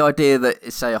I like the idea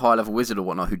that, say, a high level wizard or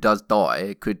whatnot who does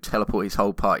die could teleport his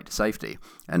whole party to safety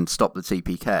and stop the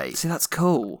TPK. See, that's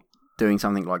cool. Doing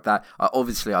something like that. I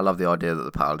love the idea that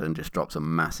the paladin just drops a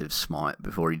massive smite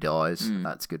before he dies.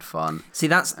 That's good fun. See,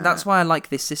 that's why I like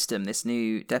this system, this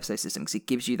new Devastate system, because it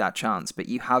gives you that chance. But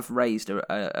you have raised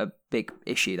a big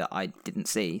issue that I didn't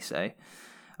see, so.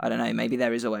 I don't know, maybe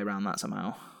there is a way around that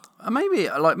somehow. Maybe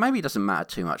it doesn't matter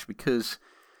too much, because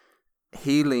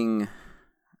healing,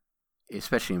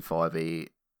 especially in 5e,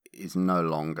 is no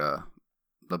longer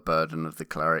the burden of the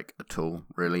cleric at all,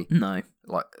 really. No.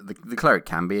 Like, the cleric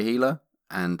can be a healer,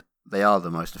 and they are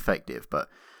the most effective, but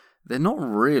they're not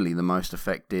really the most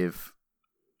effective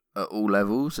at all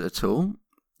levels at all.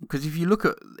 Because if you look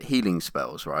at healing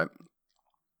spells, right,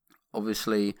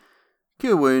 obviously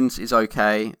Cure Wounds is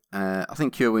okay. I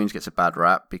think Cure Wounds gets a bad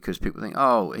rap because people think,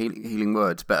 oh, Healing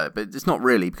Word's better. But it's not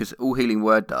really, because all Healing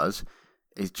Word does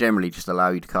is generally just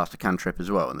allow you to cast a cantrip as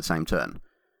well in the same turn.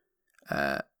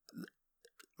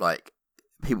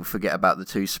 People forget about the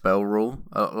 2 spell rule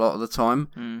a lot of the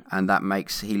time, and that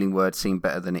makes Healing Word seem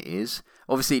better than it is.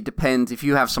 Obviously, it depends. If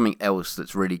you have something else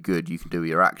that's really good, you can do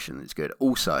your action. It's good.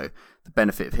 Also, the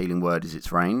benefit of Healing Word is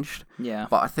it's ranged. Yeah.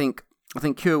 But I think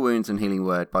Cure Wounds and Healing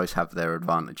Word both have their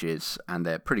advantages, and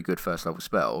they're pretty good first level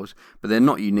spells, but they're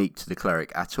not unique to the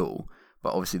cleric at all.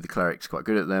 But obviously the cleric's quite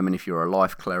good at them, and if you're a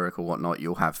life cleric or whatnot,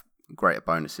 you'll have greater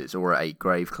bonuses, or a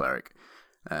grave cleric.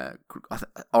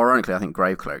 Ironically, I think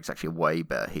grave cleric's actually a way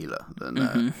better healer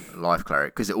than life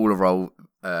cleric, because all of roll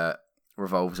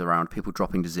revolves around people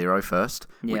dropping to 0 first,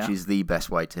 which Yeah. is the best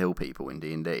way to heal people in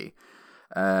D&D.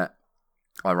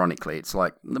 Ironically, it's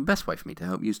like, the best way for me to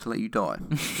help you is to let you die.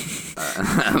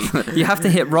 You have to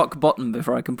hit rock bottom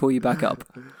before I can pull you back up.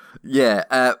 Yeah,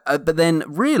 but then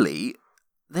really,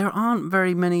 there aren't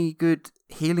very many good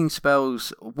healing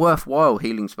spells, worthwhile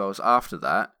healing spells after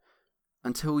that,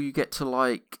 until you get to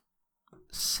like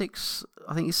 6,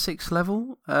 I think it's 6th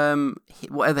level.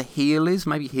 Whatever heal is,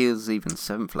 maybe heal is even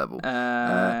 7th level.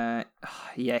 Yeah,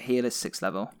 heal is 6th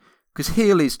level. Because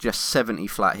heal is just 70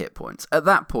 flat hit points. At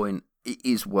that point, it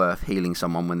is worth healing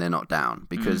someone when they're not down,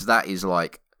 because that is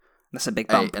like That's a big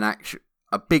bump.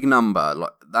 a big number.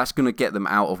 Like that's going to get them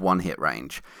out of 1 hit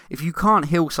range. If you can't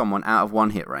heal someone out of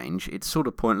 1 hit range, it's sort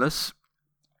of pointless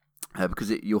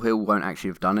because your heal won't actually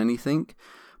have done anything.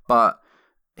 But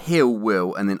heal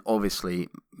will, and then obviously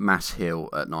mass heal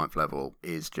at 9th level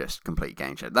is just complete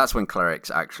game changer. That's when clerics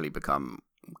actually become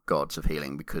gods of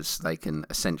healing, because they can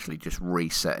essentially just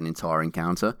reset an entire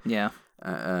encounter. Yeah.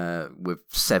 With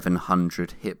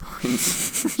 700 hit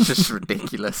points. It's just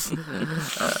ridiculous.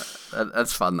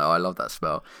 That's fun though. I love that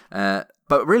spell.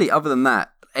 But really, other than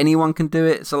that, anyone can do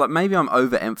it. So like maybe I'm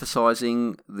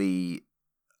overemphasizing the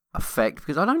effect,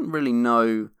 because I don't really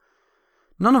know.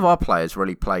 None of our players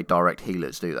really play direct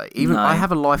healers, do they? Even No. I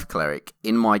have a life cleric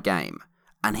in my game,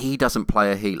 and he doesn't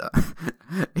play a healer.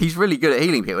 He's really good at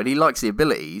healing people, and he likes the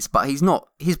abilities, but he's not.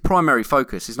 His primary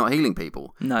focus is not healing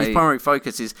people. No. His primary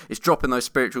focus is dropping those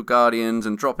spiritual guardians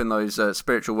and dropping those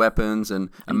spiritual weapons and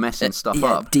messing stuff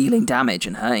up. Dealing damage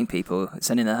and hurting people,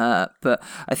 sending the hurt. But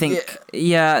I think,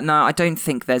 I don't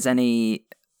think there's any.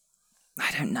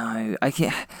 I don't know.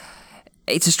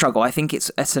 It's a struggle. I think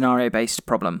it's a scenario-based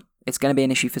problem. It's going to be an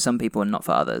issue for some people and not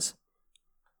for others.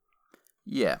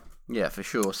 Yeah, for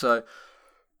sure. So.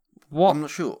 I'm not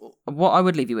sure. What I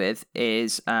would leave you with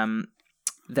is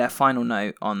their final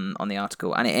note on the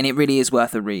article, and it really is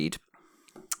worth a read.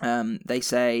 They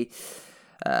say,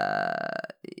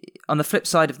 on the flip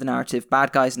side of the narrative,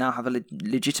 bad guys now have a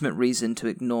legitimate reason to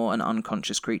ignore an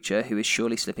unconscious creature who is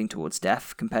surely slipping towards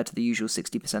death, compared to the usual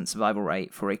 60% survival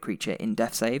rate for a creature in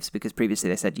death saves, because previously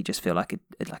they said you just feel like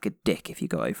a dick if you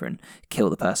go over and kill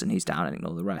the person who's down and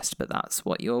ignore the rest, but that's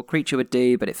what your creature would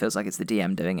do, but it feels like it's the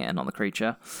DM doing it and not the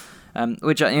creature.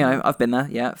 Which, I've been there,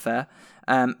 yeah, fair.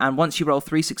 And once you roll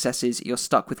 3 successes, you're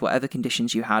stuck with whatever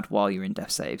conditions you had while you're in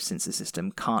death save, since the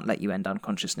system can't let you end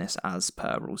unconsciousness as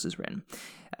per rules as written.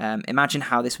 Imagine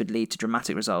how this would lead to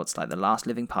dramatic results like the last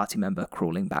living party member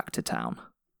crawling back to town.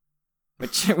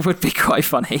 Which would be quite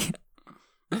funny.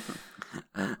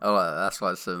 Oh, that's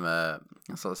like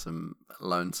some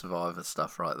lone survivor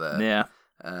stuff right there.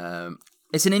 Yeah.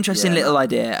 It's an interesting little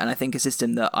idea, and I think a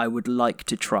system that I would like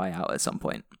to try out at some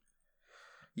point.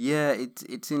 Yeah,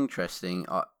 it's interesting.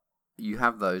 You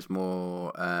have those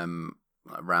more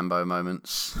like Rambo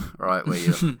moments, right, where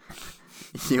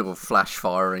you're flash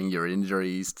firing your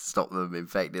injuries to stop them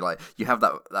infecting. Like you have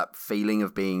that feeling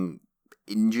of being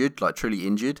injured, like truly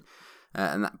injured,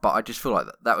 but I just feel like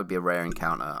that would be a rare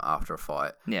encounter after a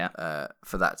fight. Yeah.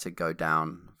 For that to go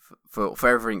down, for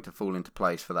everything to fall into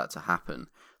place, for that to happen.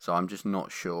 So I'm just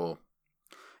not sure.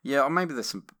 Yeah, or maybe there's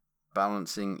some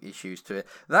balancing issues to it.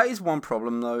 That is one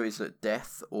problem though, is that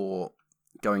death or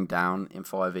going down in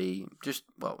 5e, just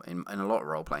in a lot of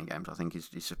role playing games, I think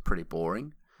is pretty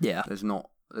boring. Yeah. There's not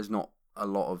a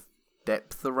lot of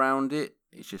depth around it.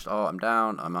 It's just I'm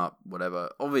down, I'm up, whatever.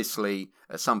 Obviously,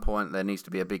 at some point there needs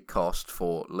to be a big cost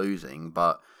for losing,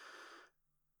 but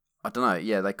I don't know.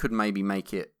 Yeah, they could maybe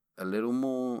make it a little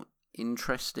more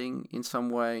interesting in some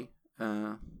way.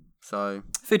 So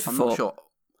food for I'm thought. not sure.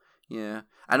 Yeah,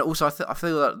 and also I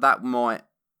feel that might.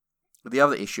 The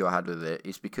other issue I had with it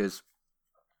is because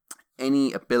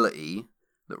any ability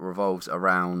that revolves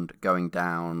around going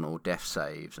down or death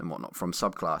saves and whatnot from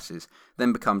subclasses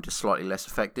then become just slightly less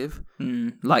effective.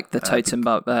 Like the Totem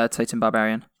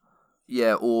Barbarian.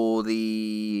 Yeah, or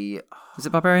the... Is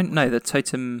it Barbarian? No, the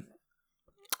Totem...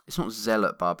 It's not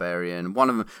Zealot Barbarian. One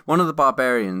of the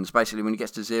Barbarians, basically, when he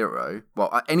gets to 0...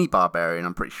 Well, any Barbarian,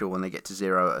 I'm pretty sure, when they get to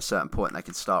 0 at a certain point, they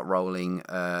can start rolling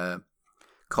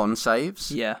con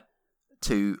saves. Yeah.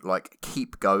 To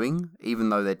keep going even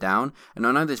though they're down. And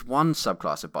I know there's one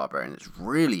subclass of Barbarian that's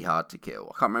really hard to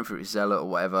kill. I can't remember if it was Zealot or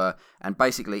whatever. And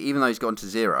basically, even though he's gone to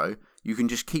 0, you can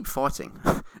just keep fighting.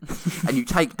 And you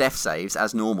take death saves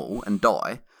as normal and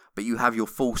die, but you have your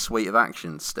full suite of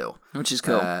actions still. Which is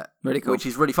cool. Really cool. Which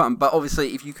is really fun. But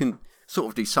obviously, if you can sort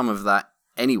of do some of that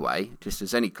anyway, just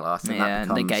as any class, then that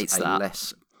becomes negates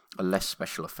a less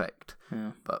special effect.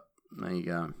 Yeah. But there you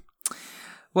go.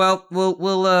 Well,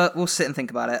 we'll sit and think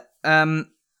about it.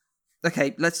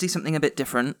 Okay, let's do something a bit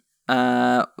different.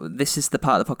 This is the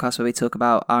part of the podcast where we talk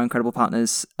about our incredible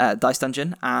partners, Dice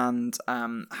Dungeon, and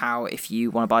how if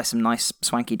you want to buy some nice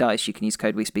swanky dice, you can use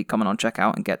code WeSpeakCommon on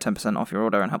checkout and get 10% off your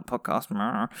order and help the podcast.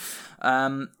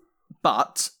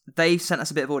 But they've sent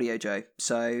us a bit of audio, Joe.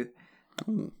 So,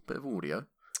 bit of audio.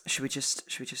 Should we just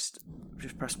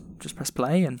press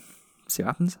play and see what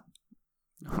happens?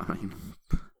 I mean,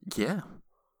 yeah.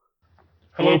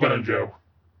 Hello, Ben and Joe.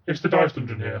 It's the Dice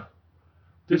Dungeon here.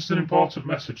 This is an important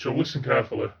message, so listen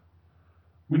carefully.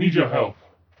 We need your help.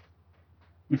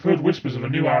 We've heard whispers of a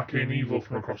new arcane evil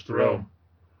from across the realm.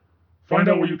 Find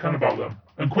out what you can about them,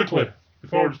 and quickly,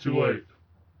 before it's too late.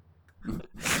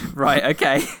 Right,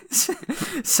 okay.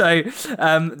 So,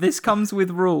 this comes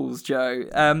with rules, Joe.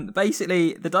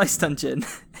 Basically, the Dice Dungeon,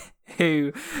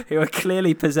 who are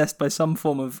clearly possessed by some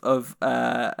form of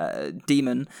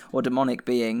demon or demonic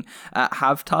being,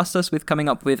 have tasked us with coming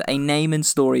up with a name and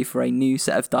story for a new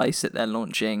set of dice that they're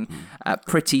launching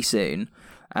pretty soon.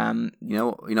 You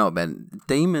know what, Ben?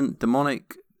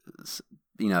 Demonic,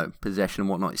 possession and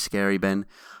whatnot is scary, Ben.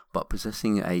 But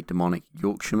possessing a demonic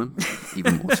Yorkshireman,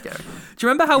 even more scary. Do you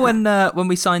remember how when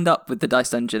we signed up with the Dice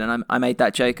Dungeon and I made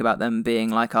that joke about them being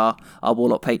like our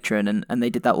Warlock patron and they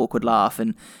did that awkward laugh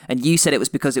and you said it was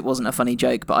because it wasn't a funny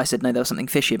joke, but I said no, there was something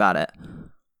fishy about it.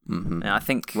 Mm-hmm. And I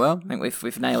think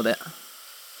we've nailed it.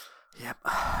 Yep.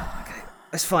 Okay.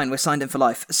 It's fine. We're signed in for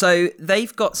life. So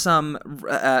they've got some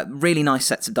really nice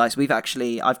sets of dice.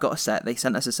 I've got a set. They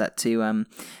sent us a set to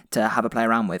have a play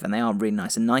around with, and they are really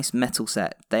nice. A nice metal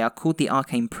set. They are called the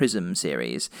Arcane Prism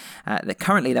series.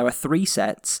 Currently, there are 3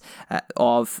 sets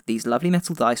of these lovely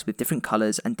metal dice with different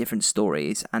colours and different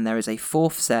stories, and there is a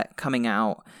 4th set coming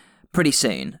out pretty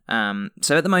soon.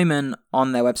 So at the moment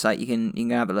on their website, you can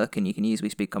go have a look, and you can use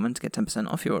WeSpeakCommon to get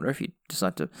 10% off your order if you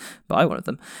decide to buy one of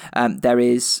them. There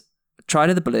is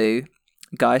Trident the Blue,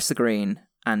 Gaius the Green,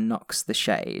 and Nox the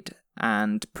Shade.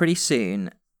 And pretty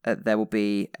soon, there will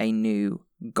be a new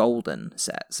golden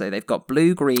set. So they've got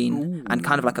blue, green, and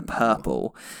kind of like a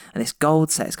purple. And this gold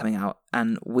set is coming out.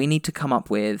 And we need to come up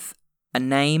with a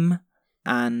name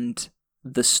and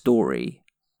the story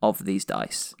of these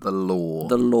dice. The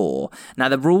lore. Now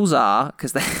the rules are,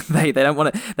 because they don't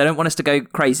want us to go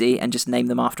crazy and just name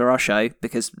them after our show,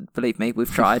 because believe me,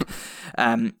 we've tried,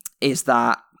 is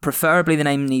that preferably the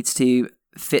name needs to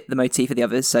fit the motif of the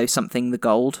others, so something the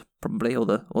gold, probably, or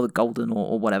the golden,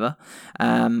 or whatever,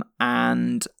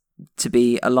 and to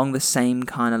be along the same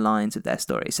kind of lines of their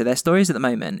story. So their stories at the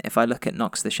moment, if I look at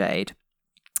Nox the Shade,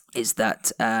 is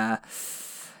that the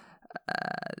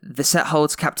set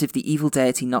holds captive the evil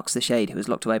deity Nox the Shade, who is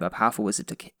locked away by a powerful wizard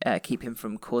to keep him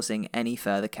from causing any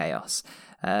further chaos.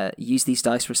 Use these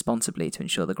dice responsibly to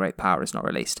ensure the great power is not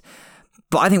released.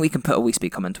 But I think we can put a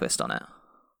WeSpeakCommon twist on it.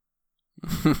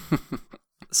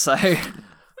 So,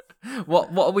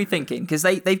 what are we thinking? Because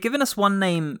they've given us one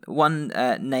name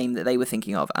that they were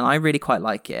thinking of, and I really quite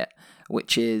like it,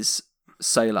 which is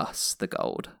Solas the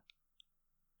Gold.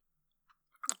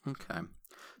 Okay,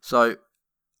 so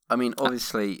I mean,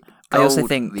 obviously, I also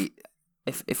think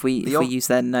if we use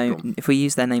their name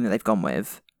that they've gone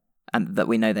with, and that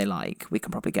we know they like, we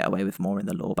can probably get away with more in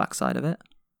the lore backside of it.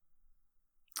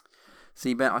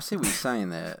 See, Ben, I see what you're saying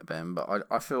there, Ben, but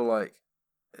I feel like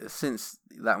since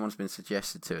that one's been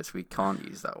suggested to us, we can't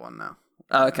use that one now.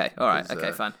 Oh, okay, all right,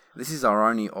 okay, fine. This is our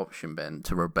only option, Ben,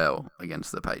 to rebel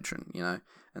against the patron, And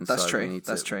that's so true.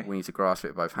 We need to grasp it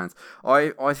with both hands.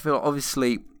 I feel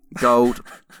obviously gold.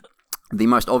 The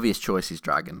most obvious choice is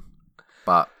dragon,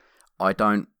 but I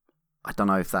don't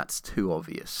know if that's too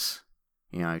obvious.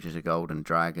 Just a golden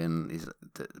dragon is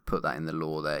to put that in the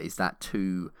lore. There is that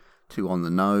too on the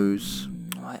nose.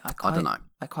 I don't know.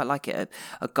 I quite like it.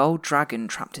 A gold dragon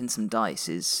trapped in some dice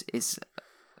is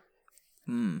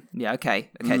yeah, okay.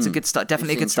 It's a good start.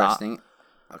 Definitely a good start.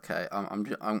 Okay,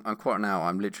 I'm quite now.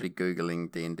 I'm literally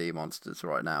googling D&D monsters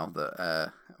right now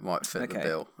that might fit the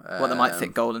bill. That might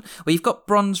fit golden. Well, you've got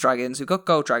bronze dragons. We've got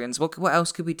gold dragons. What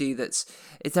else could we do?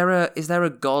 Is there a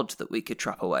god that we could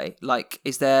trap away? Like,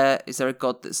 is there a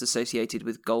god that's associated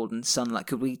with golden sunlight?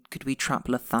 Could we trap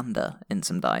Lathander in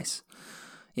some dice?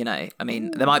 I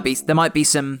mean, there might be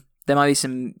some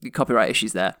copyright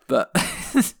issues there, but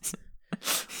I'm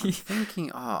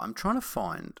thinking. I'm trying to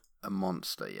find a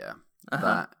monster. Yeah.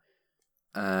 Uh-huh.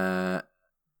 That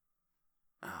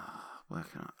where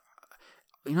can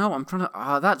I'm trying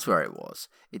to that's where it was.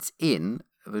 It's in,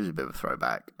 it was a bit of a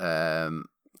throwback,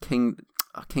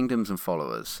 Kingdoms and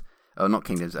Followers, not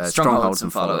Kingdoms, Strongholds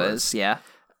and Followers. Yeah,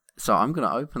 so I'm going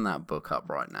to open that book up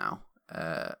right now,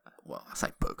 I say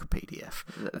book, PDF,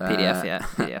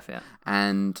 PDF, yeah.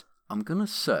 And I'm going to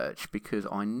search, because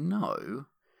I'm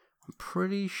I'm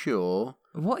pretty sure.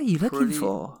 What are you looking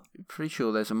for? Pretty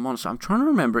sure there's a monster. I'm trying to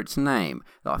remember its name.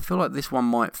 I feel like this one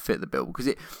might fit the bill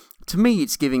because to me,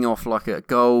 it's giving off like a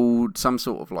gold, some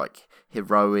sort of like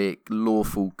heroic,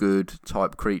 lawful good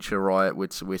type creature, right?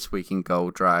 We're speaking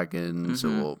gold dragons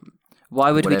or.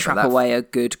 Why would we whatever. trap away a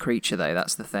good creature though?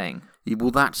 That's the thing.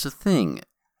 Well, that's the thing.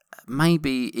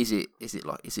 Maybe is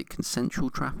it consensual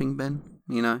trapping, Ben?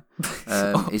 You know,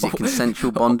 is it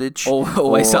consensual bondage?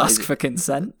 Always ask for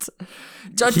consent.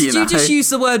 Did you just use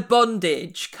the word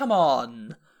bondage? Come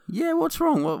on. Yeah, what's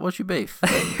wrong? What's your beef?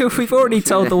 We've already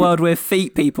told the world we're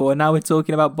feet people, and now we're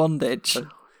talking about bondage.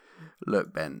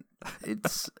 Look, Ben,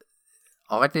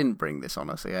 I didn't bring this on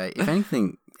us. Okay? If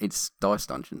anything, it's Dice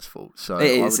Dungeon's fault. So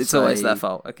it is. It's always their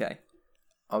fault. Okay.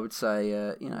 I would say,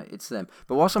 it's them.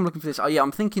 But whilst I'm looking for this,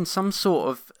 I'm thinking some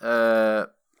sort of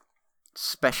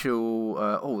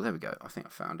special. There we go. I think I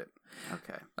found it.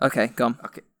 Okay. Okay, go on.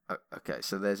 Okay.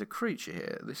 So there's a creature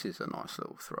here. This is a nice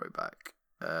little throwback.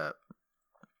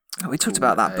 We talked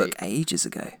about that book ages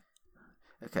ago.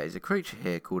 Okay, there's a creature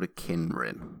here called a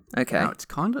Kinrin. Okay. Now, it's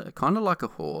kind of like a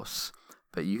horse,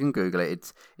 but you can Google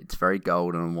it. It's very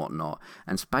golden and whatnot.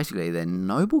 And so basically, they're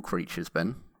noble creatures,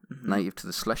 Ben, native to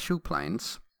the celestial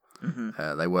planes.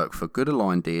 They work for good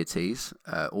aligned deities,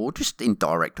 or just in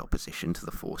direct opposition to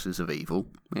the forces of evil.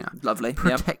 You know, Lovely.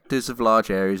 protectors of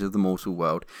large areas of the mortal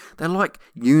world. They're like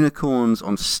unicorns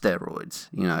on steroids.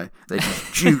 You know, they're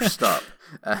just juiced up.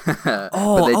 But they're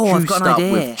I've juiced got an up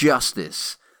idea. with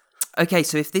justice. Okay,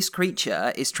 so if this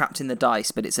creature is trapped in the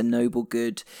dice, but it's a noble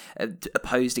good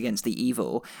opposed against the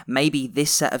evil, maybe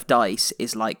this set of dice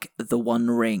is like the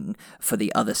one ring for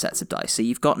the other sets of dice. So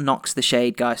you've got Nox the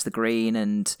Shade, Geist the Green,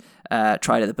 and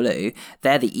Trident the Blue.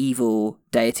 They're the evil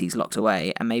deities locked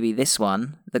away, and maybe this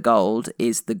one, the gold,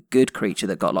 is the good creature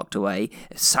that got locked away,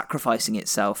 sacrificing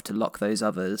itself to lock those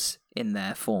others in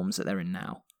their forms that they're in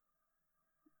now.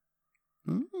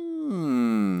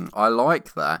 I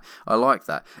like that.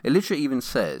 It literally even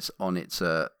says on its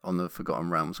on the Forgotten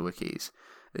Realms wikis,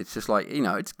 it's just like,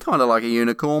 it's kind of like a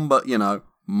unicorn, but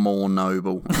more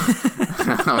noble.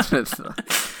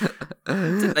 You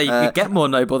could get more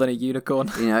noble than a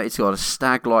unicorn. It's got a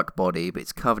stag-like body, but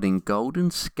it's covered in golden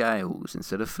scales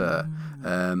instead of fur.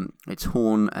 Its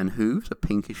horn and hooves are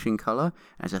pinkish in colour,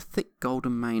 and has a thick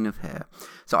golden mane of hair.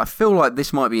 So I feel like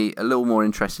this might be a little more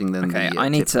interesting than the I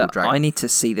need dragon. to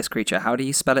see this creature. How do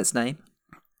you spell its name?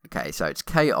 Okay, so it's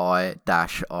Ki-Rin.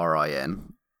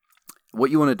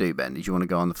 What you want to do, Ben, is you want to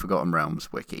go on the Forgotten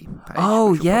Realms wiki page.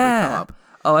 Oh, yeah.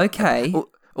 Oh, okay.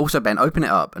 Also, Ben, open it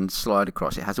up and slide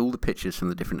across. It has all the pictures from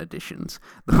the different editions.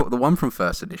 The one from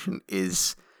first edition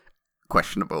is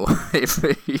questionable if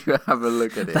you have a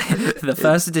look at it. The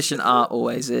first edition art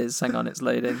always is. Hang on, it's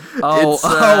loading. Oh,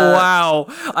 wow.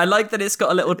 I like that it's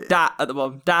got a little dat at the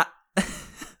bottom. Dat.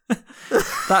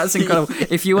 That's incredible.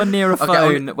 If you are near a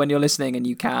phone when you're listening and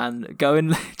you can, go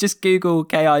and just Google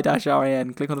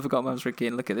Ki-Rin, click on the Forgotten Realms wiki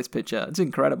and look at this picture. It's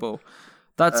incredible.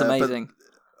 That's amazing.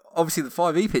 Obviously, the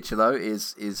 5e picture, though,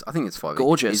 is I think it's 5e.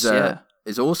 Gorgeous,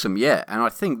 is awesome, yeah. And I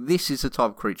think this is the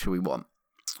type of creature we want.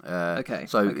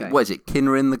 So, what is it?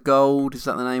 Kinrin the Gold? Is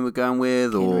that the name we're going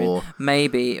with? Kinrin. Or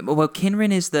maybe. Well,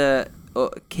 Kinrin is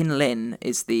Kinlin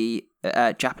is the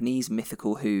Japanese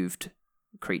mythical hooved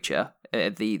creature,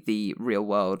 the real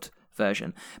world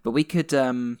version. But we could.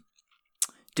 Do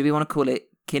we want to call it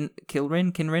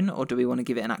Kinrin, or do we want to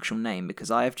give it an actual name? Because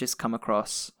I have just come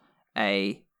across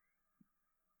a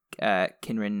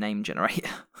Kinrin name generator.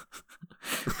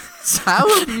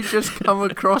 How have you just come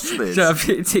across this?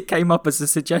 It came up as a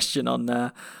suggestion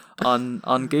on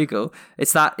Google.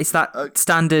 It's that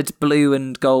standard blue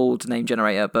and gold name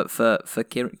generator, but for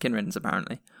Kinrins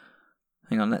apparently.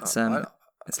 Hang on, it's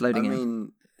loading in. I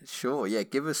mean, sure, yeah.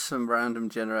 Give us some random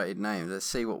generated names. Let's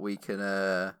see what we can.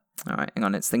 All right, hang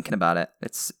on. It's thinking about it.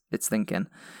 It's thinking.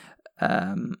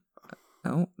 Yeah,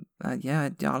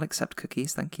 I'll accept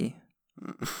cookies. Thank you.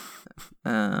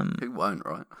 Who won't,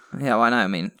 right? Yeah, well, I know. I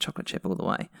mean, chocolate chip all the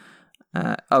way.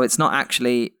 It's not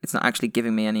actually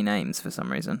giving me any names for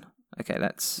some reason. Okay,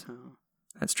 let's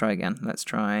try again. Let's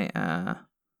try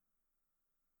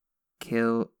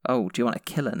kill. Oh, do you want a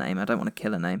killer name? I don't want a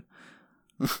killer name.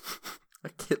 A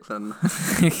killer name.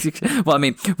 Well, I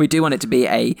mean, we do want it to be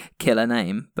a killer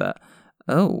name, but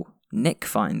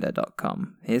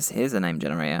nickfinder.com. Here's a name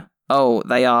generator. Oh,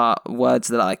 they are words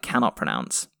that I cannot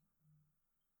pronounce.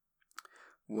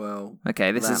 Well,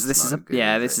 okay, this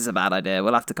is a bad idea.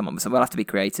 We'll have to come up with something. We'll have to be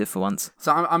creative for once.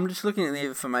 So I'm just looking at the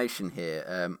information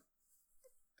here.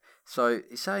 So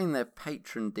it's saying their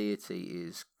patron deity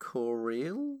is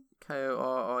Koril,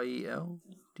 Koriel.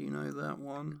 Do you know that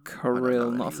one?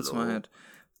 Koril, not off the top of my head.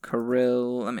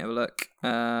 Kirill. Let me have a look.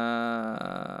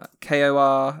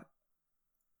 Kor.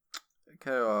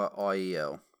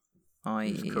 Koriel.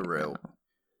 I. Kirill.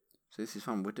 So this is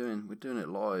fun. We're doing it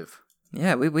live.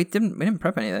 Yeah, we didn't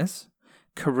prep any of this.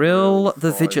 Kirill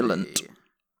the Vigilant.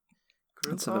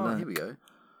 Let's have a look. Here we go.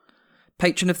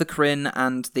 Patron of the Kryn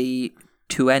and the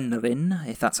Tuenrin,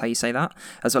 if that's how you say that,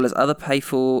 as well as other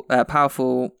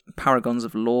powerful paragons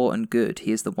of law and good.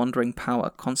 He is the wandering power,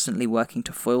 constantly working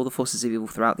to foil the forces of evil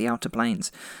throughout the outer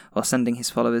planes, while sending his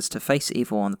followers to face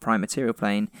evil on the prime material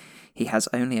plane. He has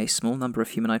only a small number of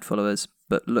humanoid followers,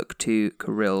 but look to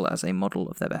Kirill as a model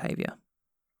of their behaviour.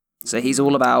 So he's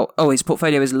all about... Oh, his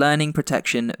portfolio is learning,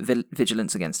 protection,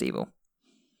 vigilance against evil.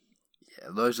 Yeah,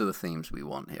 those are the themes we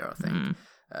want here, I think.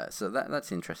 So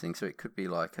that's interesting. So it could be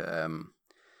like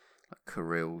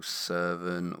Kirill's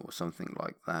servant or something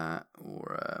like that,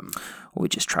 or we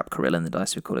just trap Kirill in the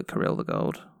dice. We call it Kirill the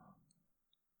Gold.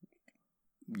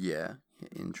 Yeah,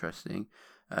 interesting.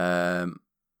 I'm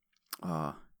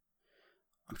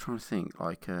trying to think.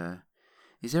 Like,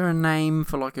 is there a name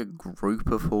for like a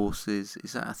group of horses?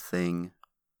 Is that a thing?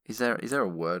 Is there a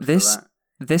word for that?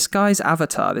 This guy's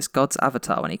avatar, this god's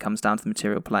avatar, when he comes down to the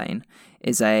material plane,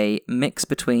 is a mix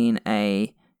between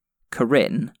a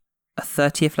Corrin, a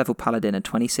 30th level paladin, a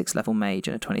 26th level mage,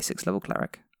 and a 26th level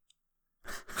cleric.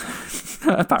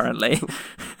 Apparently.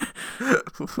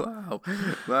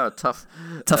 Wow, tough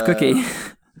cookie.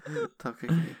 Tough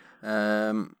cookie.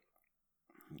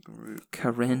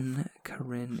 Kirill.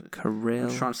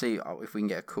 I'm trying to see if we can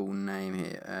get a cool name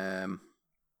here.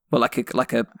 Well, like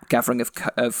a gathering of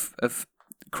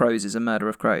crows is a murder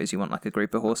of crows. You want like a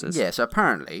group of horses. Yeah, so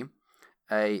apparently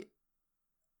a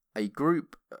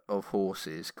group of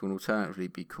horses can alternatively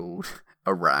be called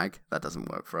a rag. That doesn't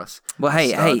work for us. Well,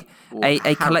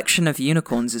 a collection of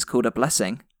unicorns is called a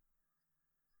blessing.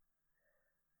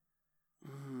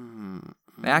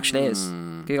 It actually is.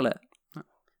 Google it.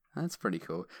 That's pretty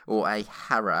cool. Or a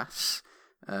harass.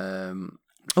 I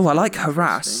like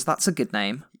harass. That's a good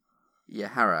name. Yeah,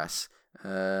 harass.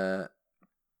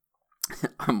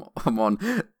 I'm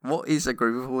on. What is a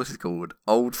group of horses called?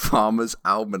 Old Farmer's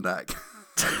Almanac.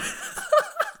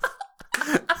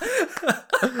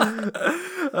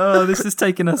 Oh, this is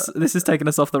taking us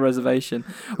off the reservation.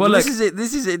 Well, look,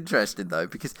 this is interesting though,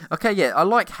 because I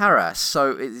like harass.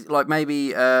 So it's like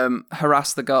maybe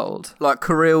harass the gold, like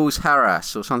Kirill's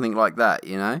harass or something like that.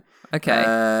 You know?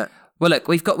 Okay. Well, look,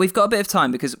 we've got a bit of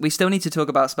time because we still need to talk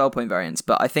about spell point variants.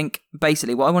 But I think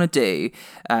basically what I want to do,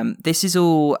 this is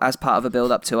all as part of a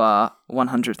build up to our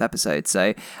 100th episode.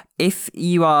 So if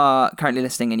you are currently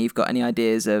listening and you've got any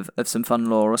ideas of some fun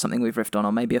lore or something we've riffed on,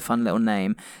 or maybe a fun little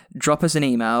name, drop us an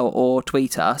email or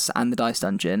tweet us and the Dice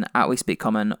Dungeon at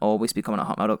WeSpeakCommon or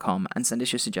WeSpeakCommon@hotmail.com and send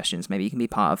us your suggestions. Maybe you can be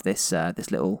part of this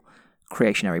little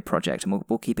creationary project, and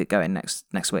we'll keep it going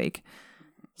next week.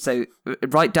 So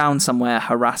write down somewhere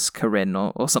harass Corrin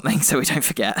or something so we don't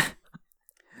forget.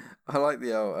 I like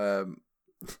the old...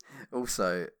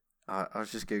 also, I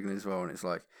was just Googling as well, and it's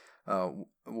like,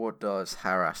 what does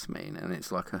harass mean? And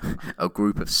it's like a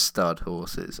group of stud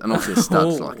horses. And obviously a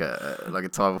stud's like a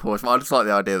type of horse. But I just like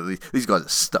the idea that these guys are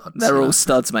studs. They're all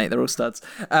studs, mate. They're all studs.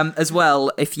 As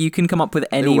well, if you can come up with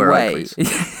any way...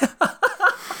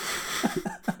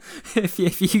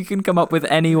 If you can come up with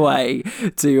any way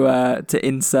to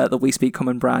insert the We Speak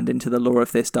Common brand into the lore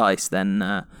of this dice,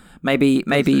 then maybe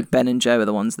Ben and Joe are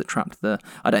the ones that trapped the...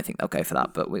 I don't think they'll go for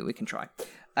that, but we can try.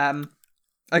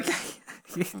 Okay.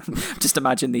 Just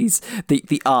imagine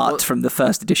the art from the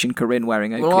first edition Corrin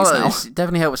wearing Oakleys now. This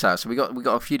definitely helps out. So we got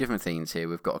a few different themes here.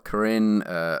 We've got a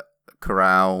Corrin,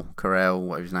 Corral,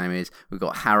 whatever his name is. We've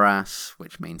got harass,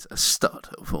 which means a stud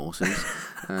of horses.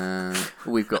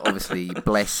 We've got obviously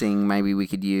blessing. Maybe we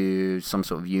could use some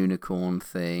sort of unicorn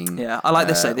thing. Yeah, I like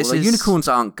this. So unicorns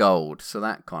aren't gold, so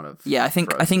that kind of I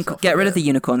think get rid of the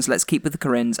unicorns. Let's keep with the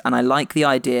Corrins, and I like the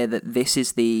idea that this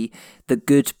is the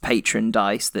good patron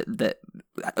dice that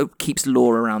keeps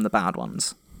lore around the bad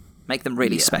ones. Make them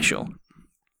really special.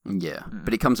 Yeah,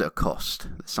 but it comes at a cost.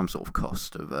 There's some sort of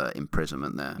cost of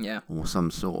imprisonment there. Yeah. Or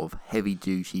some sort of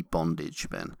heavy-duty bondage,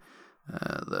 Ben,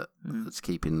 that's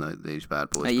keeping these bad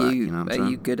boys back. Are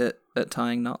you good at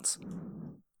tying knots?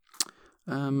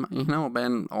 You know what,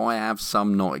 Ben? I have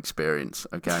some knot experience,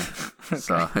 okay?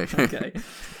 Okay.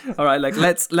 All right,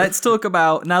 let's talk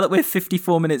about, now that we're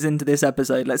 54 minutes into this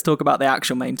episode, let's talk about the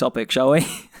actual main topic, shall we?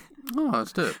 Oh,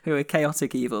 let's do it. Who are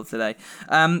chaotic evil today.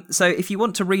 So if you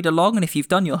want to read along and if you've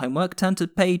done your homework, turn to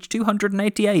page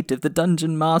 288 of the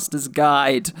Dungeon Master's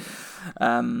Guide.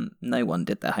 No one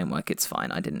did their homework, it's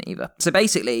fine, I didn't either. So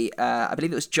basically, I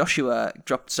believe it was Joshua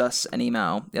dropped us an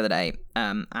email the other day,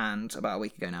 and about a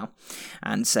week ago now,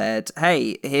 and said,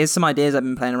 hey, here's some ideas I've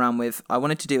been playing around with. I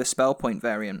wanted to do a spell point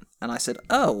variant. And I said,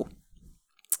 oh,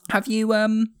 have you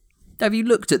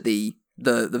looked at the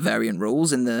variant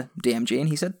rules in the DMG? And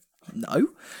he said, no.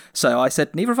 So I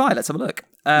said, neither have I. Let's have a look.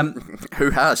 Who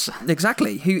has?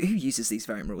 Exactly. Who uses these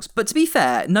variant rules? But to be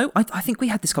fair, no, I think we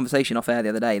had this conversation off air the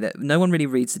other day that no one really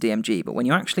reads the DMG, but when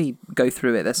you actually go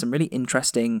through it, there's some really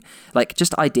interesting, like,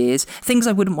 just ideas, things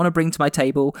I wouldn't want to bring to my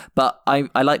table, but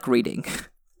I like reading.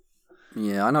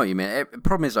 Yeah, I know what you mean. The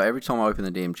problem is, like, every time I open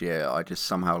the DMG, I just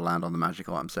somehow land on the magic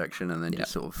item section and then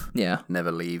just sort of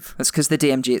never leave. That's because the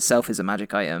DMG itself is a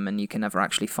magic item and you can never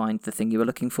actually find the thing you were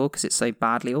looking for because it's so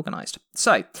badly organised.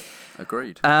 So,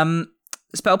 agreed.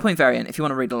 Spell point variant, if you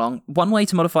want to read along. One way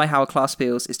to modify how a class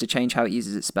feels is to change how it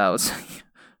uses its spells.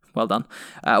 Well done.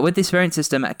 With this variant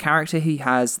system, a character who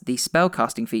has the spell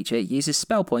casting feature uses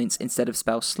spell points instead of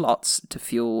spell slots to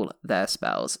fuel their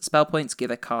spells. Spell points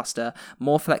give a caster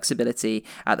more flexibility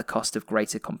at the cost of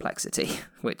greater complexity,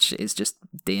 which is just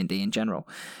D&D in general.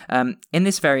 In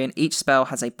this variant, each spell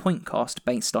has a point cost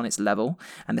based on its level,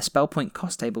 and the spell point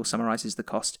cost table summarizes the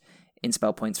cost in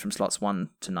spell points from slots 1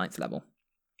 to 9th level.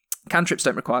 Cantrips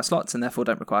don't require slots and therefore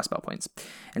don't require spell points.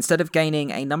 Instead of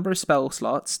gaining a number of spell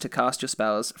slots to cast your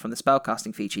spells from the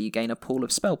spellcasting feature, you gain a pool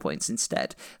of spell points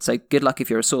instead. So good luck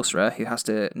if you're a sorcerer who has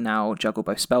to now juggle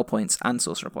both spell points and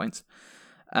sorcerer points.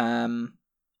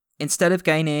 Instead of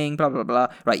gaining blah, blah, blah,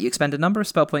 right, you expend a number of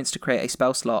spell points to create a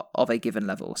spell slot of a given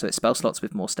level, so it's spell slots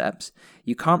with more steps.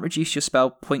 You can't reduce your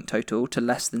spell point total to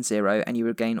less than 0, and you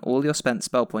regain all your spent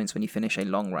spell points when you finish a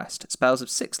long rest. Spells of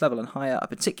 6th level and higher are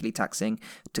particularly taxing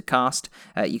to cast.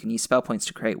 You can use spell points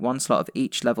to create one slot of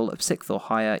each level of 6th or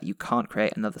higher. You can't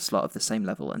create another slot of the same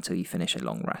level until you finish a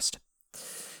long rest.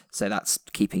 So that's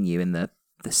keeping you in the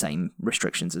same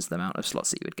restrictions as the amount of slots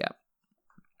that you would get.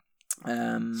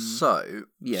 So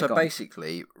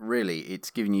basically, really, it's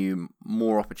giving you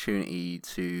more opportunity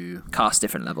to cast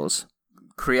different levels,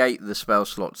 create the spell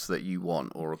slots that you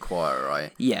want or require,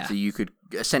 right? Yeah. So you could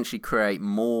essentially create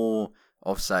more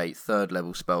of, say, 3rd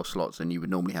level spell slots than you would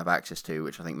normally have access to,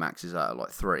 which I think maxes out at like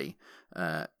 3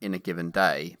 in a given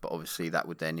day. But obviously, that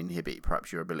would then inhibit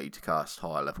perhaps your ability to cast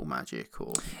higher level magic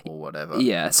or whatever.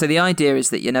 Yeah. So the idea is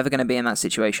that you're never going to be in that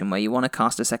situation where you want to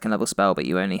cast a 2nd level spell, but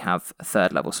you only have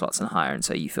 3rd level slots and higher, and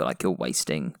so you feel like you're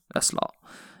wasting a slot.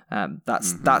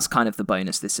 That's kind of the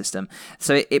bonus of this system.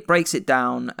 So it breaks it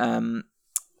down.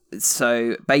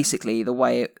 So basically, the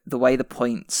way the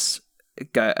points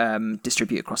go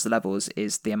distribute across the levels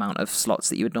is the amount of slots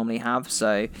that you would normally have.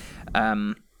 So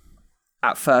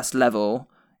at 1st level,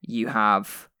 you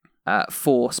have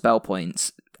 4 spell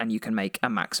points, and you can make a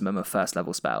maximum of 1st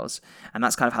level spells. And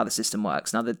that's kind of how the system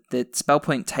works. Now, the spell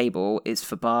point table is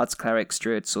for bards, clerics,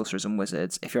 druids, sorcerers, and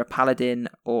wizards. If you're a paladin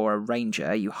or a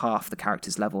ranger, you half the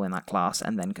character's level in that class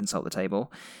and then consult the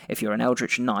table. If you're an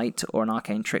eldritch knight or an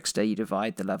arcane trickster, you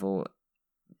divide the level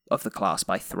of the class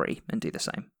by 3 and do the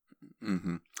same.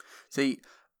 Mm-hmm. See,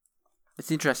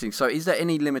 it's interesting. So is there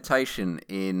any limitation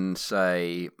in,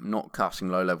 say, not casting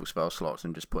low-level spell slots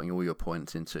and just putting all your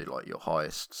points into, like, your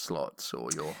highest slots or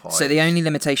your highest... So the only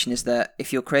limitation is that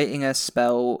if you're creating a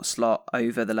spell slot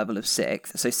over the level of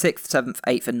 6th, so 6th, 7th,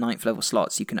 8th, and 9th level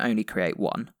slots, you can only create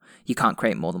 1. You can't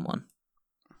create more than 1.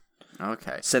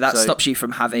 Okay. So that stops you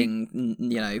from having,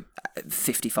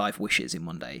 55 wishes in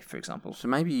one day, for example. So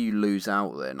maybe you lose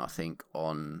out then, I think,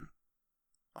 on...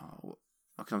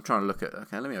 because I'm trying to look at...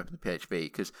 Okay, let me open the PHB,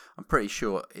 because I'm pretty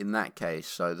sure in that case,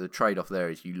 so the trade-off there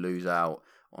is you lose out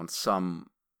on some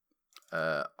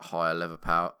higher level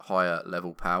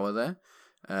power there,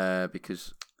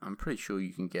 because I'm pretty sure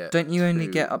you can get... Don't you only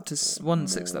get up to one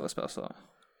 6th level spell slot?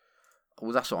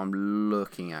 Well, that's what I'm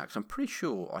looking at, because I'm pretty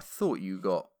sure I thought you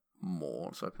got more.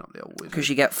 Let's open up the old wizard. Because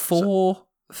you get 4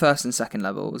 1st and 2nd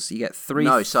levels, you get 3...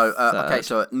 No, so, okay,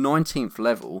 so at 19th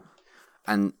level...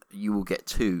 And you will get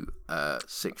 2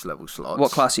 6th level slots.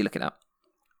 What class are you looking at?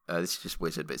 This is just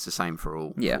wizard, but it's the same for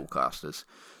all casters.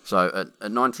 So at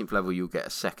 19th level, you'll get a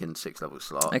 2nd 6th level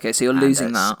slot. Okay, so you're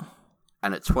losing that.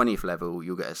 And at 20th level,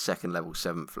 you'll get a 2nd level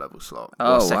 7th level slot.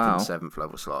 Oh, or a 2nd wow. 7th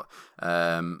level slot.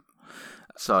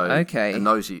 Okay. And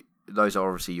those are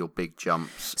obviously your big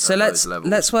jumps. So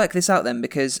let's work this out then,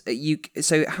 because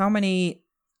so how many...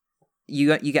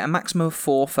 You get a maximum of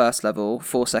 4 1st level,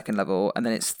 4 2nd level, and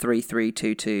then it's 3 3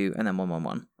 2 2, and then 1 1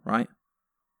 1, right?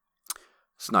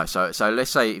 So let's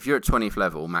say if you're at 20th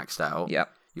level maxed out, Yeah.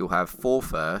 you'll have 4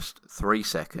 first, 3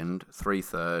 second, 3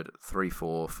 third, 3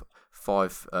 fourth,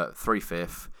 3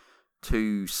 fifth,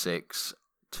 2 sixth,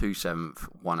 2 seventh,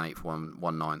 1 eighth,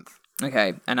 1 ninth.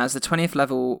 Okay, and as the 20th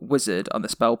level wizard on the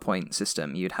spell point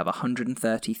system, you'd have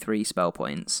 133 spell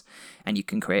points, and you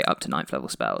can create up to 9th level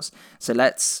spells. So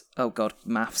let's work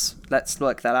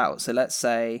that out. So let's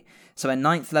say, a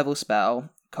 9th level spell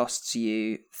costs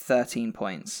you 13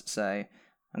 points. So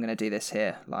I'm going to do this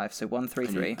here live. So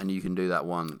 133. And you can do that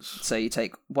once. So you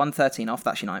take 113 off,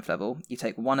 that's your 9th level. You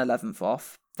take 111th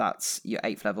off, that's your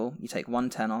 8th level. You take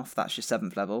 110 off, that's your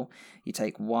 7th level. You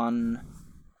take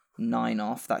 9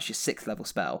 off, that's your 6th level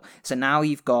spell. So now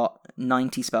you've got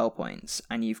 90 spell points,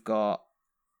 and you've got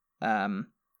and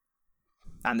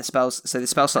the spell slots.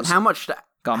 And how much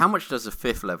does a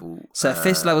 5th level? So a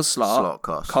 5th level slot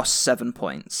cost? Costs 7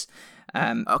 points.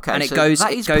 Okay, and it so goes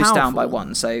that is down by powerful.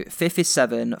 1. So 5th is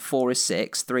 7, 4 is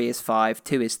 6, 3 is 5,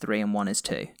 2 is 3, and 1 is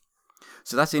 2.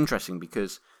 So that's interesting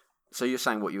because. So you're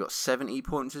saying what, you got 70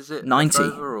 points, is it? 90.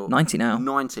 Over, or 90 now.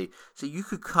 90. So you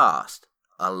could cast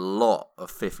a lot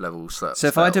of 5th level slots. So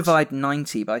if I divide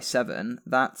 90 by 7,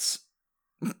 that's...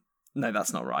 No,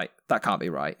 that's not right. That can't be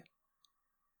right.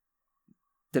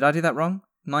 Did I do that wrong?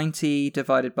 90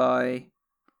 divided by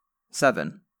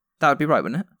 7. That would be right,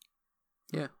 wouldn't it?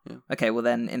 Yeah. Okay, well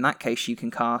then, in that case, you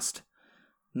can cast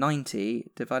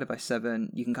 90 divided by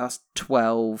 7. You can cast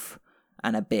 12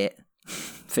 and a bit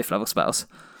 5th level spells.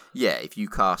 Yeah, if you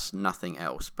cast nothing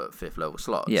else but 5th level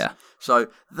slots. Yeah. So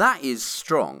that is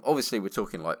strong. Obviously, we're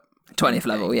talking like 20th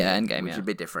level, yeah, endgame, which yeah. is a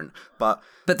bit different. But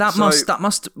that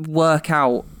must work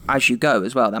out as you go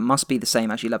as well. That must be the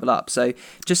same as you level up. So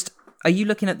are you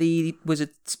looking at the wizard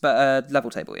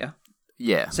level table, yeah?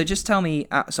 Yeah. So just tell me,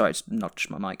 sorry, it's not just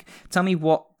my mic. Tell me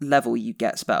what level you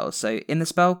get spells. So in the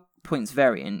spell points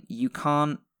variant, you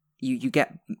can't, you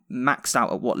get maxed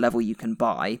out at what level you can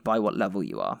buy by what level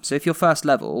you are. So if you're first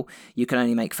level, you can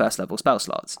only make first level spell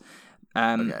slots.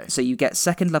 Okay. So you get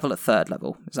second level at third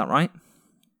level. Is that right?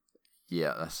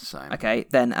 Yeah, that's the same. Okay.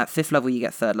 Then at 5th level, you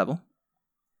get third level.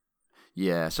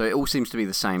 Yeah, so it all seems to be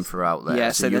the same throughout there.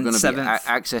 Yeah, so so you're then going to be 7th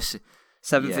access.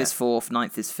 7th Yeah. is 4th,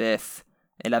 9th is 5th,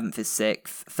 11th is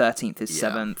 6th, 13th is Yeah.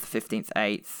 7th, 15th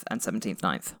 8th, and 17th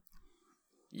 9th.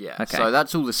 Yeah, Okay. so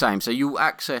that's all the same. So you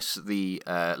access the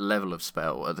level of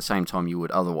spell at the same time you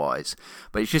would otherwise.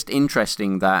 But it's just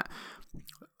interesting that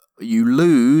you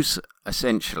lose,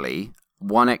 essentially,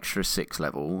 one extra 6th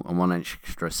level and one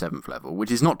extra 7th level,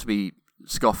 which is not to be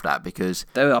scoffed at because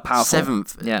They are powerful.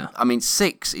 7th, Yeah. I mean,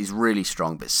 6 is really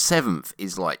strong, but 7th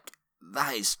is like,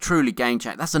 that is truly game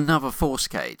changing. That's another force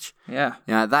cage. Yeah.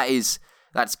 Yeah,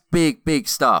 that's big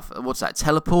stuff. What's that?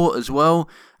 Teleport as well.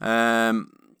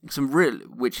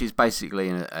 Which is basically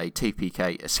a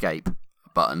TPK escape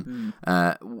button.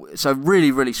 So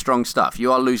really strong stuff.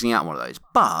 You are losing out on one of those,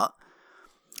 but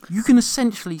you can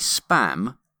essentially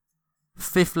spam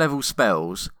 5th level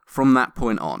spells from that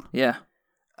point on. Yeah.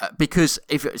 Because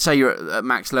if say you're at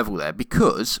max level there,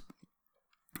 because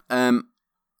the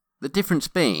difference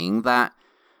being that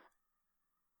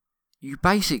you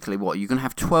basically you're going to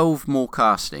have 12 more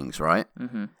castings, right?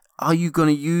 Mm-hmm. Are you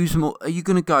going to use more? Are you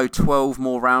going to go 12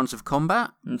 more rounds of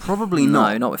combat? Probably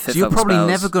not. No, not with 5th So you're level probably spells.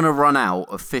 never going to run out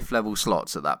of 5th level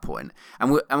slots at that point.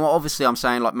 And obviously, I'm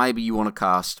saying like maybe you want to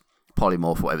cast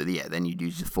polymorph or whatever. Yeah, then you'd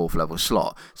use the 4th level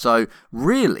slot. So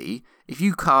really, if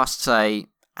you cast say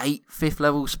 8 5th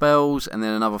level spells and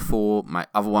then another 4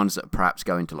 other ones that perhaps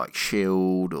go into like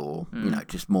shield or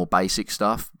just more basic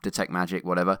stuff, detect magic,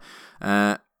 whatever.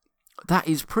 That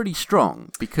is pretty strong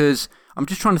because I'm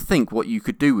just trying to think what you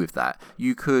could do with that.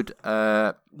 You could,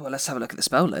 Well, let's have a look at the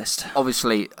spell list.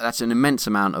 obviously, that's an immense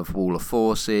amount of Wall of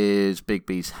Forces, Big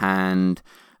B's Hand.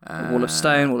 Wall of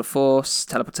Stone, Wall of Force,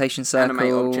 Teleportation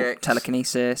Animate Circle, objects.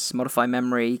 Telekinesis, Modify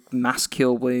Memory, Mass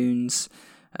Cure Wounds.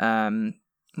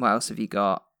 What else have you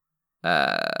got?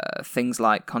 Things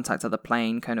like Contact Other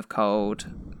Plane, Cone of Cold.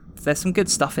 There's some good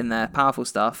stuff in there, powerful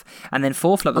stuff. And then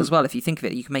 4th level as well, if you think of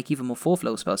it, you can make even more 4th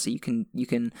level spells. So you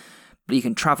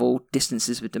can travel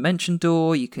distances with Dimension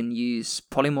Door, you can use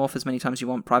Polymorph as many times as you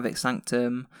want, Private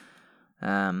Sanctum,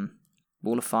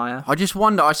 Wall of Fire. I just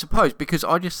wonder, I suppose, because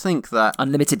I just think that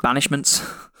Unlimited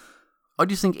Banishments. I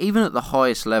just think even at the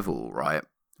highest level, right,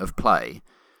 of play,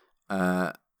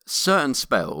 certain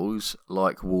spells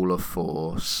like Wall of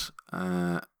Force,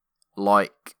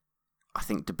 like I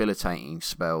think debilitating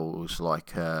spells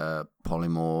like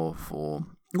Polymorph or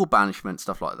Banishment,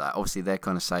 stuff like that. Obviously, they're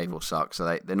kind of save or suck, so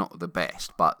they're not the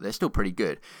best, but they're still pretty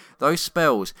good. Those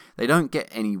spells, they don't get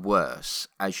any worse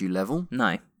as you level.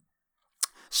 No.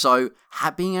 So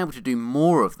being able to do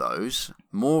more of those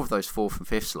 4th and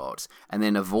 5th slots, and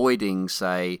then avoiding,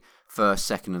 say,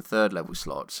 1st, 2nd, and 3rd level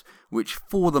slots, which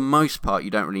for the most part you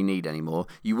don't really need anymore.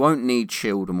 You won't need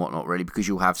shield and whatnot really, because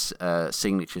you'll have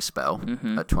signature spell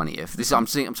at 20th. I'm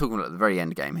talking about the very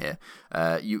end game here.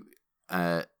 Because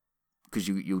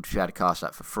you'll be able to cast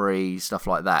that for free, stuff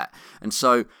like that. And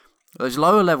so those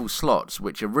lower level slots,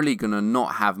 which are really going to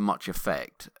not have much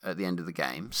effect at the end of the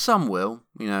game, some will.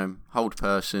 Hold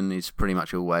person is pretty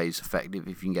much always effective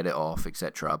if you can get it off,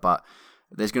 etc. But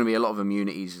there's going to be a lot of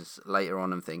immunities later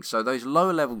on and things. So those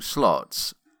lower level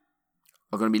slots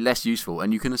are going to be less useful,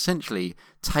 and you can essentially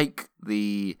take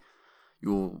your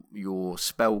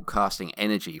spell casting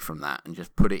energy from that and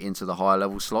just put it into the higher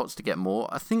level slots to get more.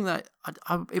 I think that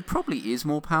it probably is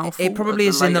more powerful. It probably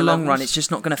is in the long run. levels. It's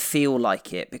just not going to feel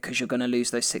like it because you're going to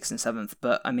lose those 6th and 7th.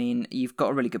 But I mean, you've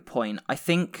got a really good point. I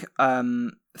think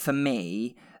for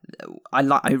me, I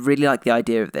really like the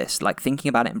idea of this. Like, thinking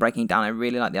about it and breaking it down, I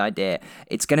really like the idea.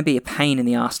 It's going to be a pain in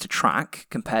the ass to track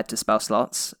compared to spell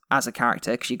slots as a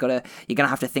character, because you're gonna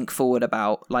have to think forward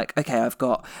about, like, okay, I've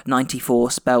got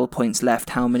 94 spell points left.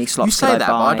 How many slots you say could I that,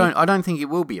 buy? but I don't think it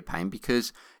will be a pain,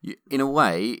 because in a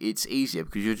way it's easier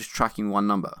because you're just tracking one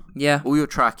number. Yeah. All you're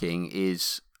tracking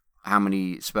is how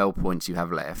many spell points you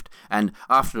have left, and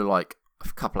after like a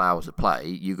couple hours of play,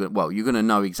 you're going to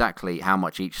know exactly how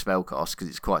much each spell costs, because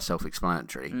it's quite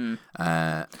self-explanatory.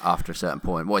 After a certain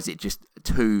point, what is it? Just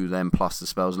 2 then plus the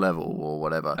spell's level, or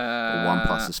whatever, or 1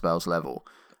 plus the spell's level.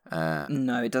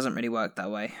 No, it doesn't really work that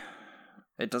way.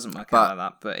 It doesn't work out like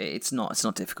that, but it's not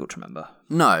difficult to remember.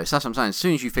 No, so that's what I'm saying. As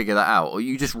soon as you figure that out, or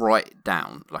you just write it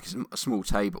down, like a small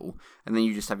table, and then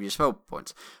you just have your spell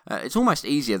points. It's almost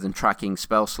easier than tracking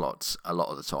spell slots a lot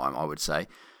of the time, I would say.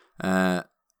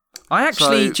 I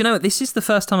actually, do you know what? This is the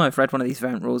first time I've read one of these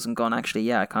variant rules and gone, actually,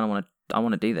 yeah, I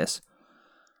want to do this.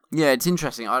 Yeah, it's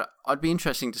interesting. I'd be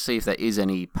interesting to see if there is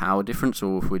any power difference,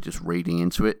 or if we're just reading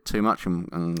into it too much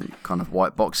and kind of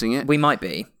white boxing it. We might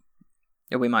be.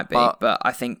 Yeah, we might be, but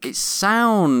I think it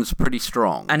sounds pretty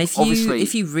strong. And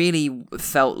if you really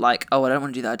felt like, oh, I don't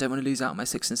want to do that, I don't want to lose out on my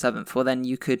 6th and 7th, well, then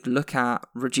you could look at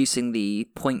reducing the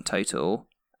point total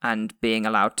and being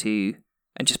allowed to,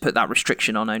 and just put that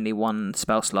restriction on only one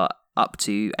spell slot up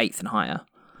to 8th and higher.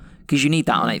 Because you need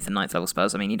that on 8th and 9th level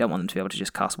spells. I mean, you don't want them to be able to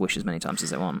just cast Wish as many times as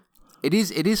they want. It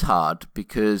is hard,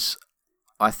 because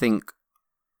I think,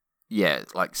 yeah,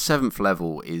 like 7th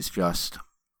level is just,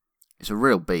 it's a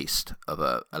real beast of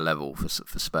a level for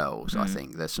spells. I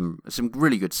think there's some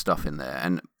really good stuff in there,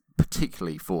 and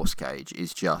particularly Force Cage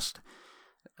is just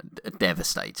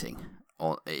devastating.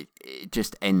 It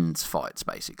just ends fights,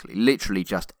 basically. Literally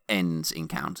just ends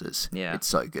encounters. Yeah. It's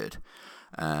so good.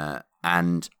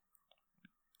 And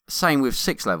same with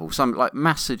 6th level. Some like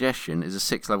Mass Suggestion is a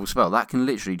 6th level spell that can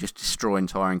literally just destroy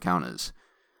entire encounters.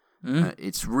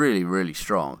 It's really, really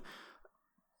strong.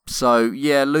 So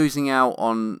yeah, losing out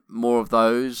on more of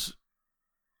those,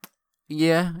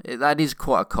 yeah, that is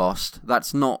quite a cost.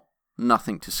 That's not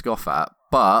nothing to scoff at,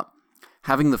 but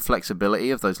having the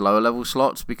flexibility of those lower level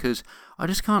slots, because I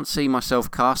just can't see myself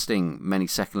casting many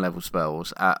 2nd level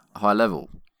spells at high level.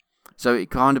 So it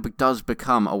kind of does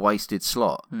become a wasted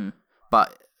slot.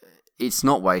 But it's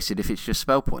not wasted if it's just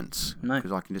spell points. No.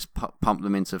 Because I can just pump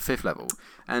them into 5th level.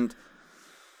 And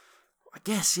I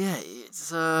guess, yeah,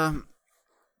 it's... all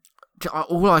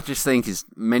I just think is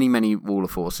many Wall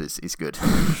of Forces is good.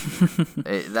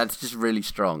 That's just really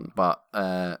strong. But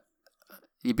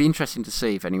it'd be interesting to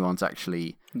see if anyone's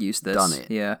actually used this, done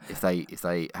it. Yeah. If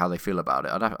they how they feel about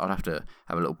it. I'd have to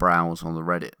have a little browse on the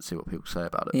Reddit, see what people say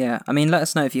about it. Yeah, I mean, let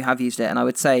us know if you have used it. And I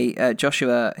would say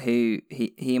Joshua, who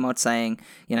he mod saying,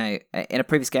 you know, in a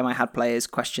previous game I had players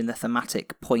question the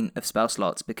thematic point of spell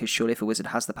slots, because surely if a wizard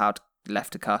has the power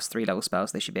left to cast 3 level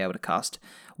spells, they should be able to cast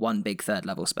one big 3rd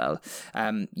level spell.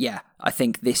 Yeah, I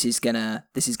think this is gonna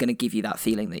give you that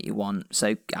feeling that you want.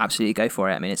 So absolutely go for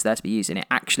it. I mean, it's there to be used, and it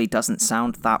actually doesn't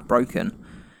sound that broken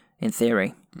in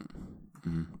theory.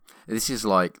 This is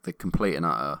like the complete and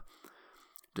utter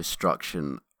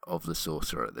destruction of the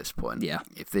sorcerer at this point. Yeah.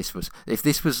 If this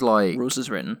was like Rules as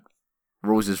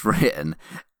written,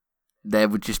 there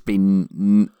would just be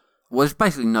there's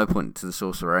basically no point to the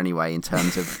sorcerer anyway, in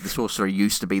terms of the sorcerer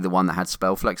used to be the one that had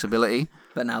spell flexibility,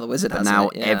 but now the wizard has now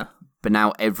it. Yeah. but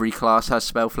now every class has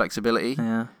spell flexibility.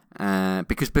 Yeah.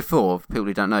 Because before, for people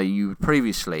who don't know, you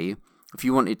previously, if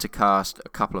you wanted to cast a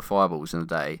couple of fireballs in a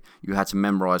day, you had to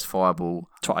memorize fireball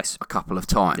Twice. a couple of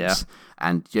times. Yeah.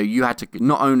 And you had to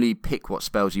not only pick what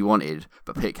spells you wanted,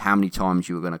 but pick how many times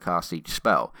you were going to cast each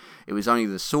spell. It was only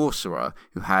the sorcerer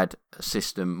who had a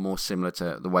system more similar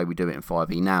to the way we do it in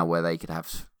 5e now, where they could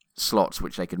have slots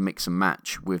which they could mix and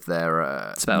match with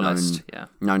their spell list. Yeah.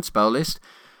 known spell list.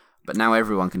 But now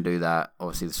everyone can do that.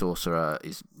 Obviously, the sorcerer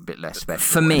is a bit less special.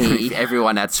 For me, if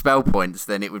everyone had spell points,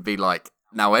 then it would be like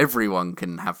now everyone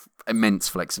can have immense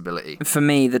flexibility. For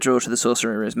me, the draw to the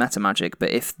sorcerer is meta magic.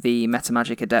 But if the meta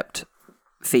magic adept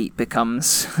feat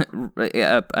becomes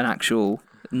an actual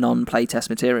non-playtest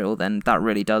material, then that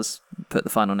really does put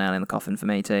the final nail in the coffin for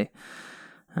me too.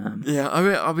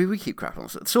 I mean, we keep crap on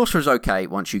it. Sorcerer's okay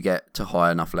once you get to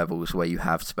high enough levels where you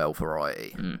have spell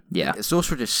variety.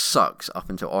 Sorcerer just sucks up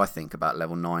until I think about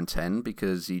level 9, 10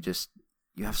 because you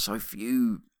have so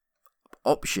few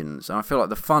options, and I feel like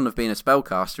the fun of being a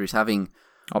spellcaster is having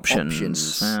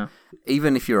options. Yeah.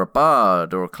 Even if you're a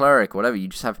bard or a cleric or whatever, you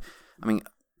just have. I mean,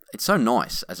 it's so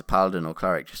nice as a paladin or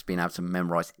cleric just being able to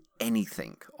memorize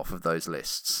anything off of those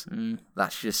lists.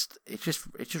 That's just it's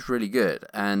just really good,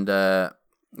 and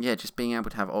just being able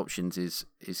to have options is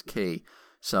key.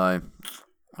 So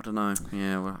I don't know.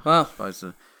 Yeah, well, I suppose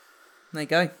there you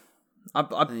go.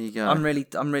 there you go. I'm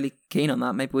really keen on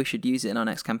that. Maybe we should use it in our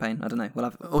next campaign. I don't know. We'll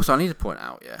have. Also, I need to point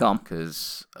out, Go on.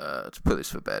 because to put this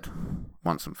for bed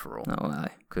once and for all,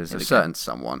 because a Here we certain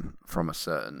someone from a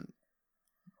certain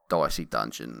dicey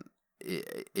dungeon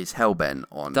is hellbent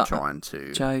on trying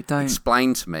to Joe, don't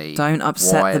explain to me. Don't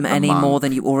upset them any more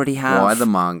than you already have. Why the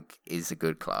monk is a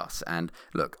good class. And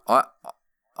look, I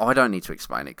don't need to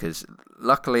explain it because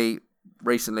luckily,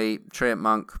 recently, Treant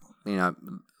Monk,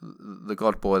 the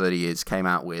god boy that he is, came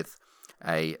out with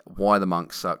a Why the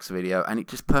Monk Sucks video, and it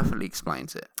just perfectly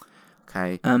explains it.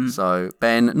 Okay, so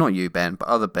Ben, not you Ben, but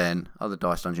other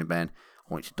Dice Dungeon Ben,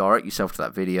 I want you to direct yourself to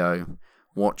that video,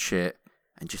 watch it,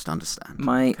 and just understand.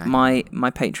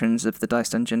 My patrons of the Dice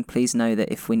Dungeon, please know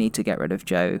that if we need to get rid of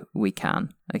Joe, we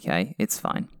can. Okay, it's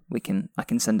fine. I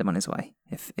can send him on his way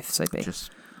if so be.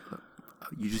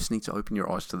 You just need to open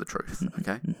your eyes to the truth.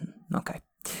 Okay. Okay.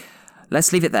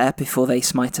 Let's leave it there before they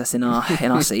smite us in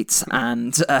our seats,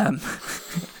 and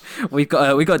we've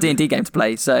got a D&D game to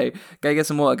play. So go get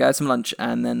some water, go have some lunch,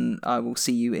 and then I will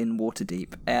see you in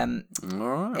Waterdeep. All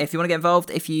right. If you want to get involved,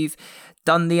 if you've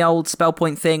done the old spell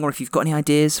point thing, or if you've got any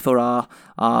ideas for our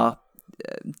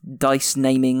dice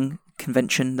naming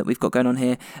convention that we've got going on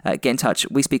here, get in touch.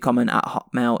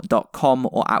 WeSpeakCommon@hotmail.com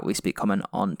or @WeSpeakCommon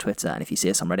on Twitter. And if you see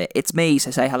us on Reddit, it's me,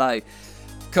 so say hello.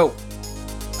 Cool.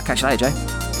 I'll catch you later, Joe.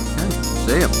 Okay.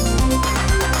 See ya.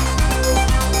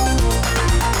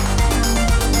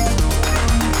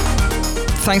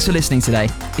 Thanks for listening today.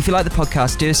 If you like the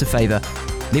podcast, do us a favour.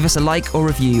 Leave us a like or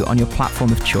review on your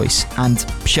platform of choice and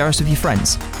share us with your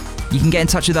friends. You can get in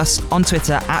touch with us on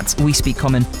Twitter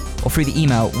 @WeSpeakCommon or through the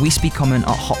email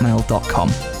wespeakcommon@hotmail.com.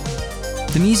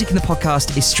 The music in the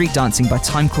podcast is Street Dancing by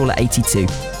Timecrawler82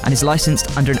 and is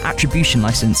licensed under an attribution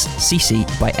license CC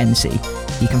by NC.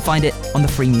 You can find it on the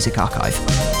Free Music Archive.